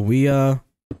 Oh, we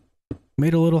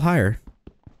made a little higher.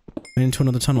 Made into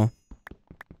another tunnel.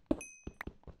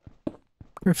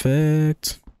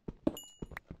 Perfect.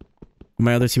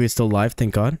 My other teammate's still alive,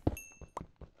 thank God.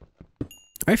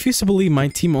 I refuse to believe my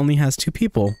team only has 2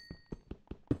 people.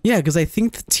 Yeah, because I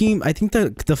think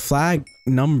the flag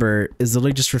number is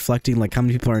literally just reflecting like how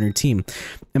many people are on your team.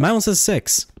 And my one says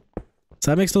 6. So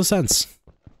that makes no sense.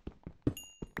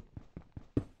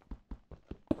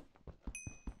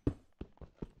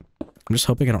 I'm just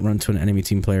hoping I don't run into an enemy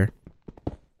team player.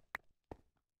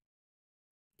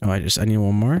 Oh, I need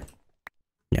one more.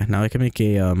 Yeah, now I can make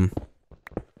a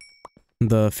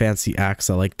the fancy axe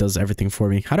that like does everything for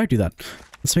me. How do I do that?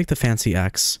 Let's make the fancy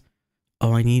axe.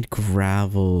 Oh, I need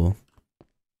gravel.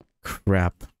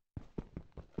 Crap.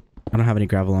 I don't have any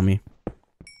gravel on me.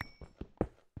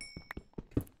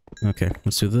 Okay,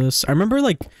 let's do this. I remember,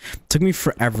 like, it took me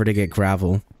forever to get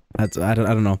gravel. I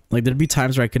don't know. Like, there'd be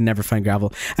times where I could never find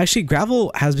gravel. Actually,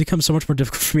 gravel has become so much more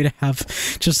difficult for me to have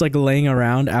just, like, laying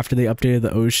around after they updated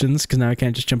the oceans. Because now I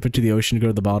can't just jump into the ocean, go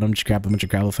to the bottom, just grab a bunch of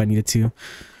gravel if I needed to.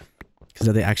 Because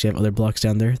now they actually have other blocks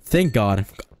down there. Thank God.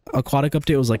 Aquatic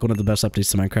update was, like, one of the best updates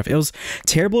to Minecraft. It was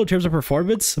terrible in terms of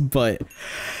performance, but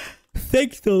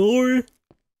thank the Lord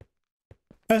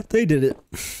that they did it.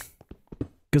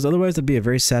 Because otherwise I'd be a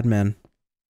very sad man.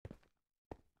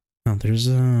 Oh, there's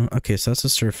okay, so that's the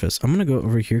surface. I'm gonna go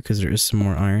over here because there is some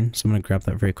more iron, so I'm gonna grab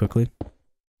that very quickly.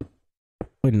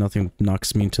 Hopefully nothing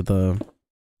knocks me down.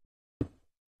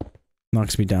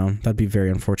 That'd be very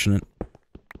unfortunate.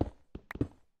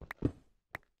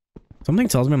 Something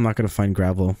tells me I'm not gonna find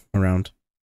gravel around.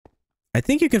 I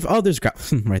think you can. Oh, there's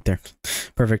gravel right there.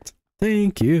 Perfect.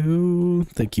 Thank you,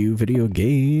 video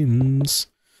games.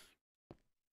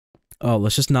 Oh,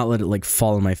 let's just not let it like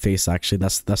fall in my face. Actually,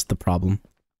 that's the problem.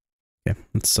 Okay,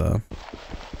 let's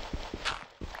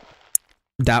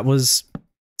that was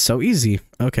so easy.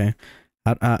 Okay,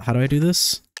 how do I do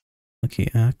this?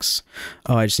 Lucky axe.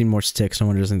 Oh, I just need more sticks. No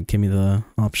wonder it doesn't give me the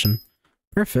option.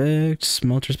 Perfect.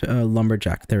 Smelter's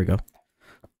lumberjack. There we go.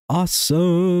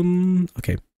 Awesome.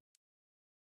 Okay.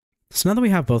 So now that we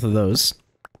have both of those,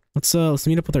 let's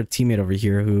meet up with our teammate over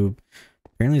here, who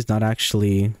apparently is not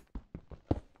actually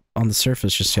on the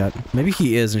surface just yet. Maybe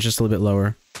he is, and it's just a little bit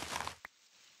lower.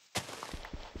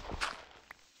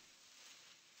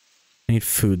 I need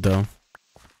food, though.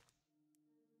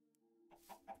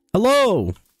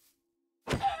 Hello!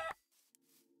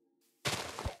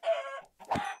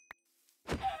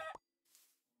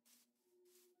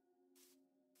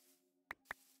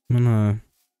 I'm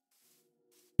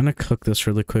gonna cook this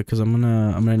really quick because I'm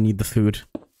gonna need the food.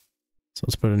 So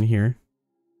let's put it in here.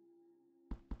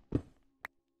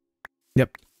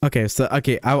 Yep. Okay, so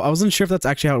I wasn't sure if that's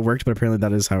actually how it worked, but apparently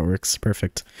that is how it works.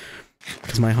 Perfect.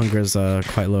 Because my hunger is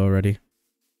quite low already.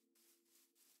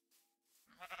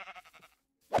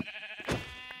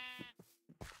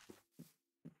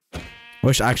 I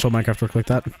wish actual Minecraft worked like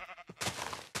that.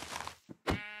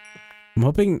 I'm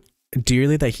hoping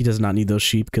dearly that he does not need those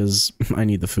sheep because I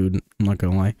need the food. I'm not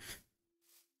gonna lie.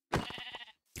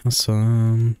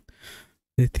 Awesome.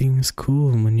 Everything's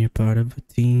cool when you're part of a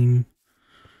team.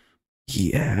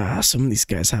 Yeah, some of these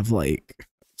guys have like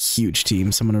huge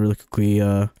teams. I'm gonna really quickly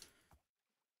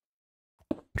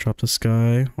drop this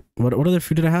guy. What other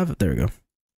food did I have? There we go.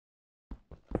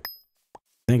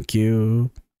 Thank you.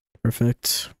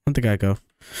 Perfect. Where'd the guy go?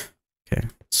 Okay,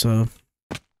 so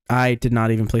I did not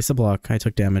even place the block. I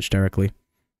took damage directly.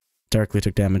 Directly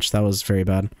took damage. That was very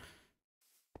bad.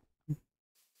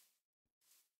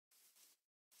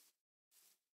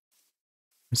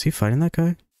 Is he fighting that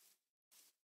guy?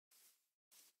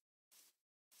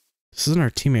 This isn't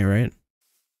our teammate, right?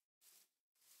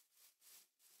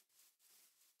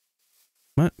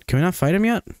 What? Can we not fight him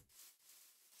yet?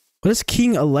 What does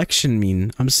king election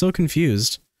mean? I'm so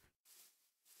confused.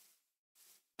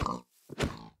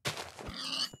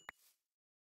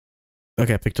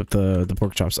 Okay, I picked up the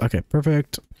pork chops. Okay,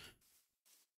 perfect.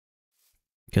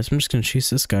 Guess I'm just gonna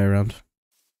chase this guy around.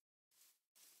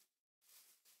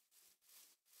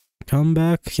 Come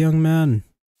back, young man.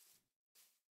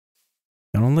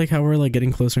 I don't like how we're like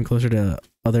getting closer and closer to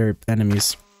other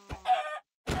enemies.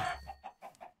 And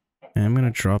I'm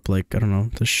gonna drop like, I don't know,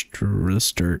 this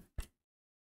dirt.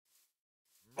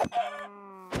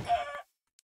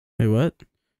 Wait, what?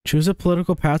 Choose a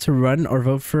political path to run or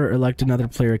vote for or elect another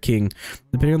player king.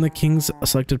 Depending on the king's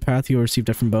selected path, you'll receive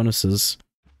different bonuses.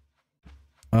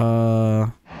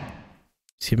 Team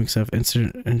accept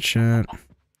instant enchant.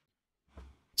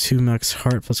 2 max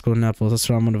heart plus golden apples. That's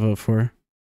what I'm gonna vote for.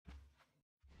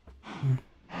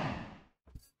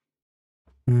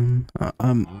 I'm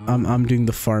doing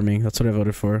the farming. That's what I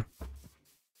voted for.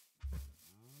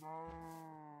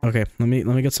 Okay, let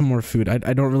me get some more food.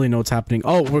 I don't really know what's happening.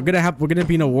 Oh, we're gonna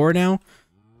be in a war now?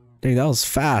 Dang, that was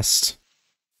fast.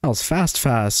 That was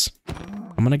fast.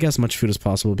 I'm gonna get as much food as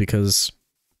possible because,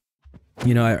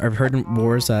 you know, I've heard in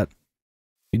wars that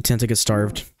you tend to get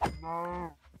starved.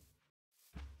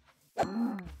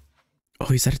 Oh,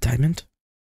 is that a diamond?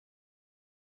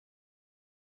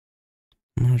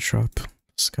 I'm gonna drop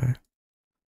this guy.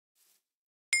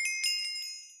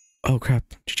 Oh crap,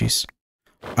 GG's.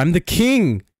 I'm the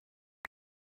king!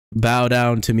 Bow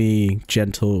down to me,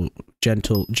 gentle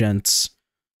gents.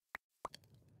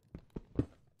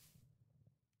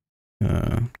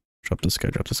 Drop this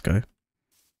guy.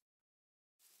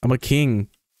 I'm a king.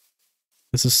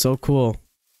 This is so cool.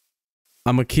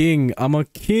 I'm a king.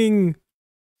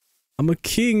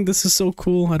 This is so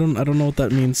cool. I don't know what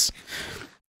that means.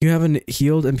 You haven't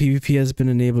healed and PvP has been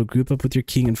enabled. Group up with your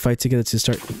king and fight together to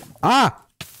start. Ah!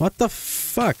 What the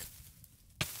fuck?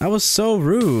 That was so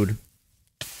rude.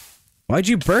 Why'd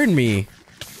you burn me?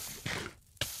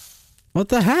 What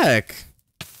the heck?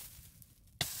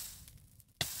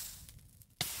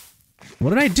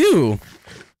 What did I do?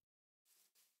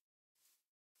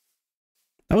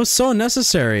 That was so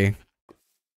unnecessary.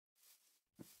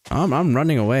 I'm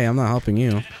running away. I'm not helping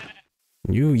you.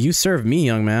 You serve me,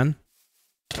 young man.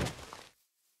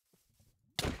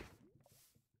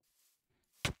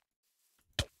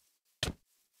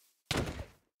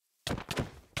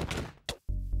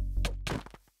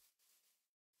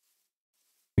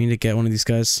 We need to get one of these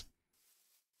guys.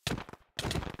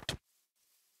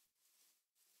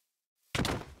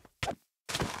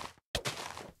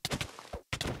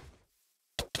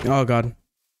 Oh god.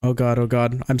 Oh god, oh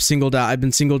god. I'm singled out. I've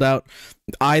been singled out.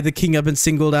 I, the king, have been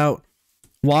singled out.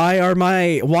 Why are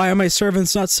my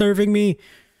servants not serving me?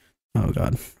 Oh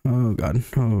god. Oh god.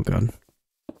 Oh god.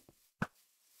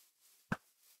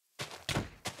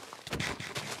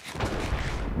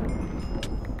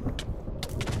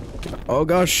 Oh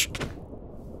gosh.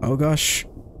 Oh gosh.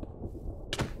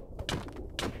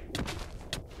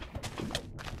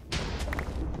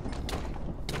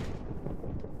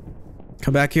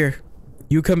 Come back here.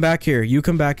 You come back here. You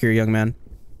come back here, young man.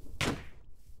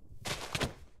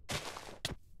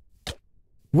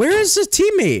 Where is the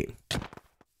teammate?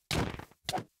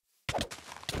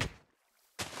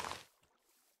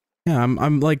 Yeah,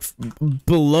 I'm like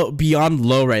beyond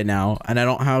low right now, and I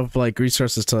don't have like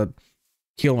resources to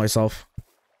heal myself.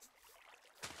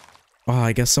 Oh,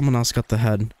 I guess someone else got the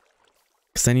head.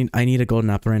 Cause I need a golden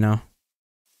apple right now.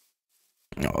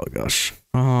 Oh gosh.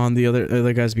 Oh, and the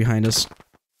other guy's behind us.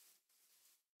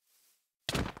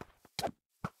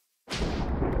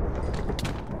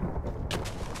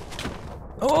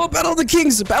 Oh, Battle of the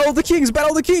Kings! Battle of the Kings!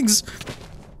 Battle of the Kings!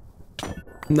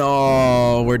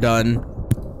 No, we're done.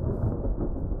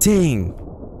 Dang.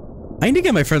 I need to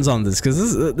get my friends on this,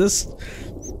 because this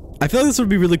I feel like this would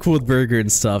be really cool with Burger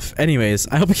and stuff. Anyways,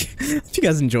 I hope you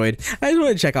guys enjoyed. I just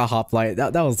want to check out Hoplite.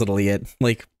 That was literally it.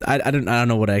 Like, I don't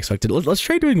know what I expected. Let's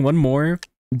try doing one more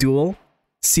duel.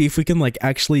 See if we can, like,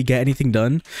 actually get anything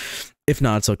done. If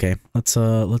not, it's okay.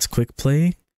 Let's quick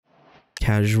play.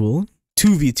 Casual.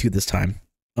 2v2 this time.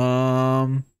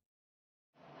 Oh,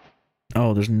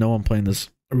 there's no one playing this.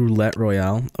 Roulette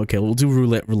Royale. Okay, we'll do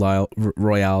Roulette Royale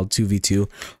 2v2.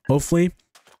 Hopefully,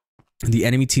 the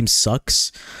enemy team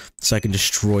sucks, so I can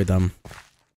destroy them.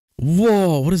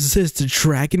 Whoa, what is this? The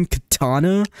Dragon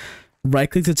Katana?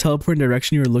 Right-click to teleport in the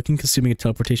direction you are looking, consuming a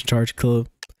teleportation charge. Kill a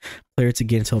player to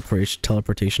gain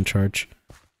teleportation charge.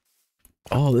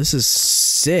 Oh, this is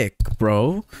sick,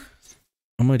 bro.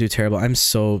 I'm gonna do terrible. I'm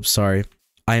so sorry.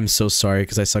 I am so sorry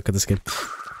because I suck at this game.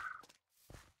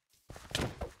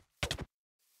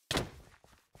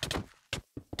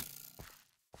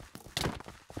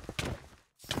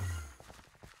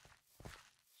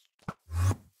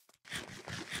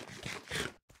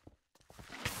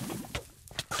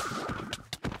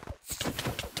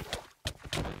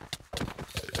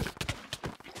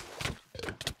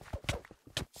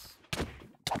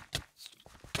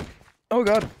 Oh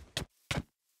god.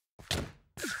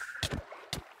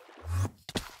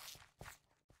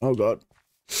 Oh god.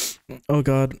 Oh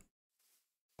god.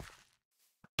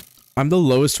 I'm the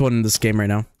lowest one in this game right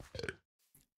now.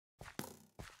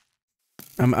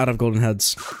 I'm out of golden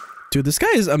heads. Dude, this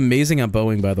guy is amazing at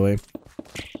bowing, by the way.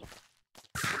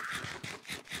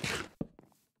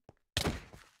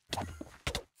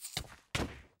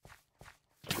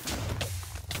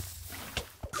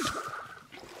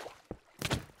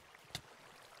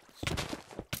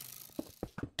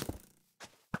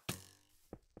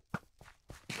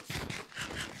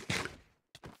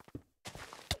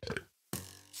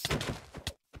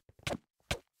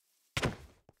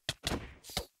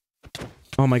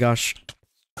 Oh my gosh.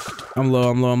 I'm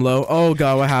low, I'm low, I'm low. Oh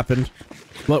god, what happened?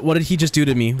 What did he just do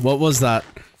to me? What was that?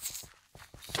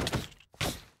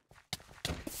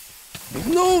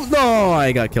 No,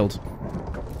 I got killed.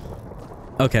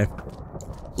 Okay.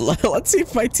 Let's see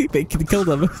if my teammate can kill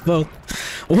them both.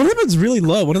 One of them is really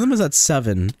low. One of them is at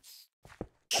 7.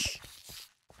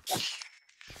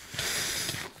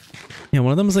 Yeah,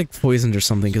 one of them is like poisoned or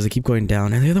something because they keep going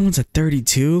down. And the other one's at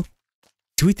 32.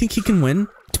 Do we think he can win?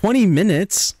 20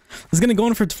 minutes? This is gonna go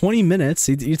on for 20 minutes.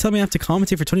 You tell me I have to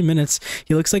commentate for 20 minutes.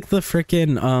 He looks like the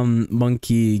freaking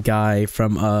monkey guy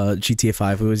from GTA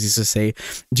 5 who used to say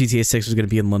GTA 6 was gonna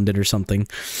be in London or something.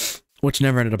 Which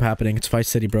never ended up happening. It's Vice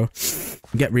City, bro.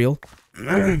 Get real.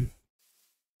 I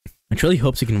truly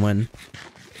hopes he can win.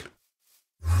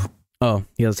 Oh,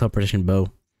 he has a teleportation bow.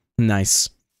 Nice.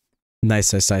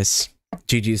 Nice, nice, nice.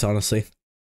 GG's, honestly.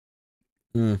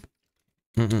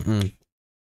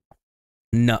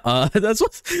 Nuh-uh. That's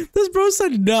what this bro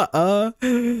said. Nuh-uh.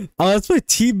 Oh, that's my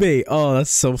teammate. Oh, that's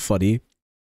so funny.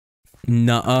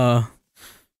 Nuh-uh.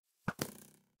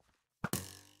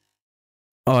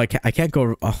 Oh, I can't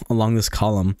go along this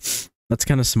column. That's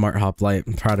kind of smart, Hoplite.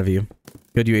 I'm proud of you.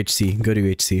 Go to UHC. Go to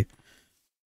UHC.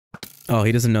 Oh,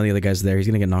 he doesn't know the other guy's there. He's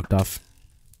gonna get knocked off.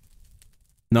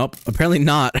 Nope. Apparently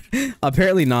not.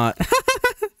 Apparently not.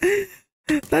 That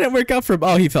didn't work out for him.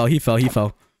 Oh, he fell. He fell. He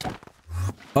fell.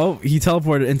 Oh, he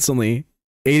teleported instantly.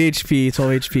 8 HP,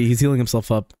 12 HP. He's healing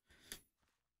himself up.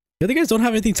 The other guys don't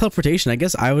have anything teleportation. I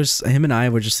guess him and I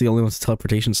were just the only ones with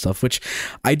teleportation stuff, which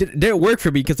didn't work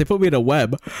for me because they put me in a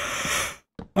web.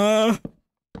 Well,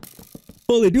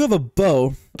 they do have a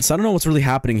bow, so I don't know what's really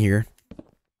happening here.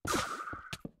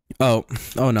 Oh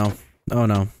no. Oh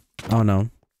no. Oh no.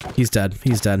 He's dead.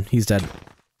 He's dead. He's dead.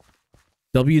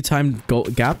 W time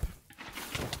gap?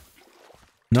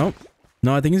 Nope.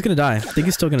 No, I think he's gonna die. I think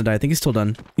he's still gonna die. I think he's still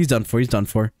done. He's done for. He's done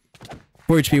for.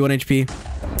 4 HP, 1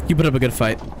 HP. You put up a good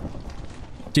fight.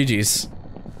 GG's.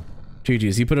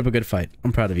 GG's. You put up a good fight.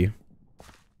 I'm proud of you.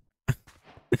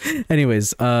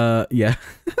 Anyways, yeah.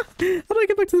 How do I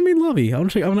get back to the main lobby? I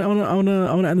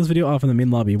wanna end this video off in the main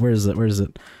lobby. Where is it? Where is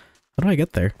it? How do I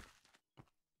get there?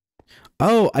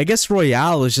 Oh, I guess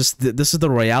Royale is just this is the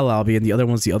Royale lobby and the other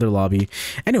one's the other lobby.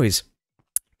 Anyways,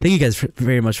 thank you guys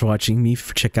very much for watching me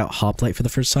check out Hoplite for the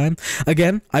first time.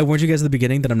 Again, I warned you guys at the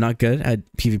beginning that I'm not good at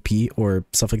PvP or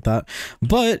stuff like that.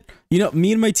 But, you know,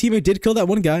 me and my teammate did kill that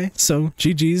one guy, so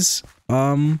GG's.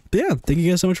 But yeah, thank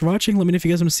you guys so much for watching. Let me know if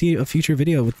you guys want to see a future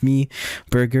video with me,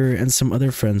 Burger, and some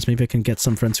other friends. Maybe I can get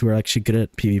some friends who are actually good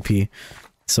at PvP.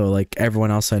 So like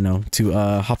everyone else I know to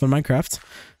hop on Minecraft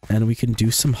and we can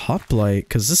do some Hoplite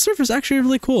because this server is actually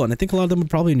really cool and I think a lot of them would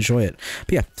probably enjoy it.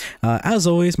 But yeah, as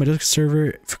always, my Discord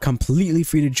server completely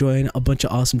free to join, a bunch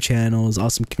of awesome channels,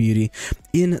 awesome community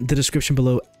in the description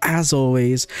below. As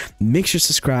always, make sure to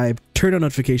subscribe, turn on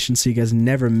notifications so you guys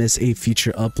never miss a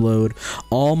future upload.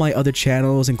 All my other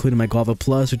channels, including my Guava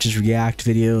Plus, which is react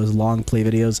videos, long play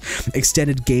videos,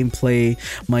 extended gameplay,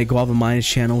 my Guava Minds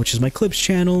channel, which is my clips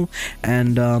channel,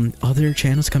 and other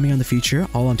channels coming in the future,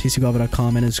 all on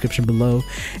TastyGuava.com and in the description below.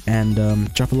 And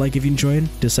drop a like if you enjoyed,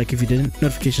 dislike if you didn't,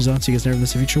 notifications on so you guys never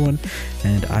miss a future one,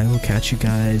 and I will catch you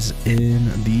guys in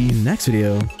the next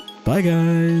video. Bye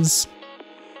guys.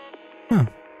 Huh.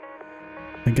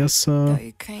 I guess that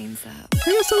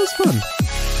was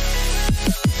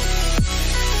fun.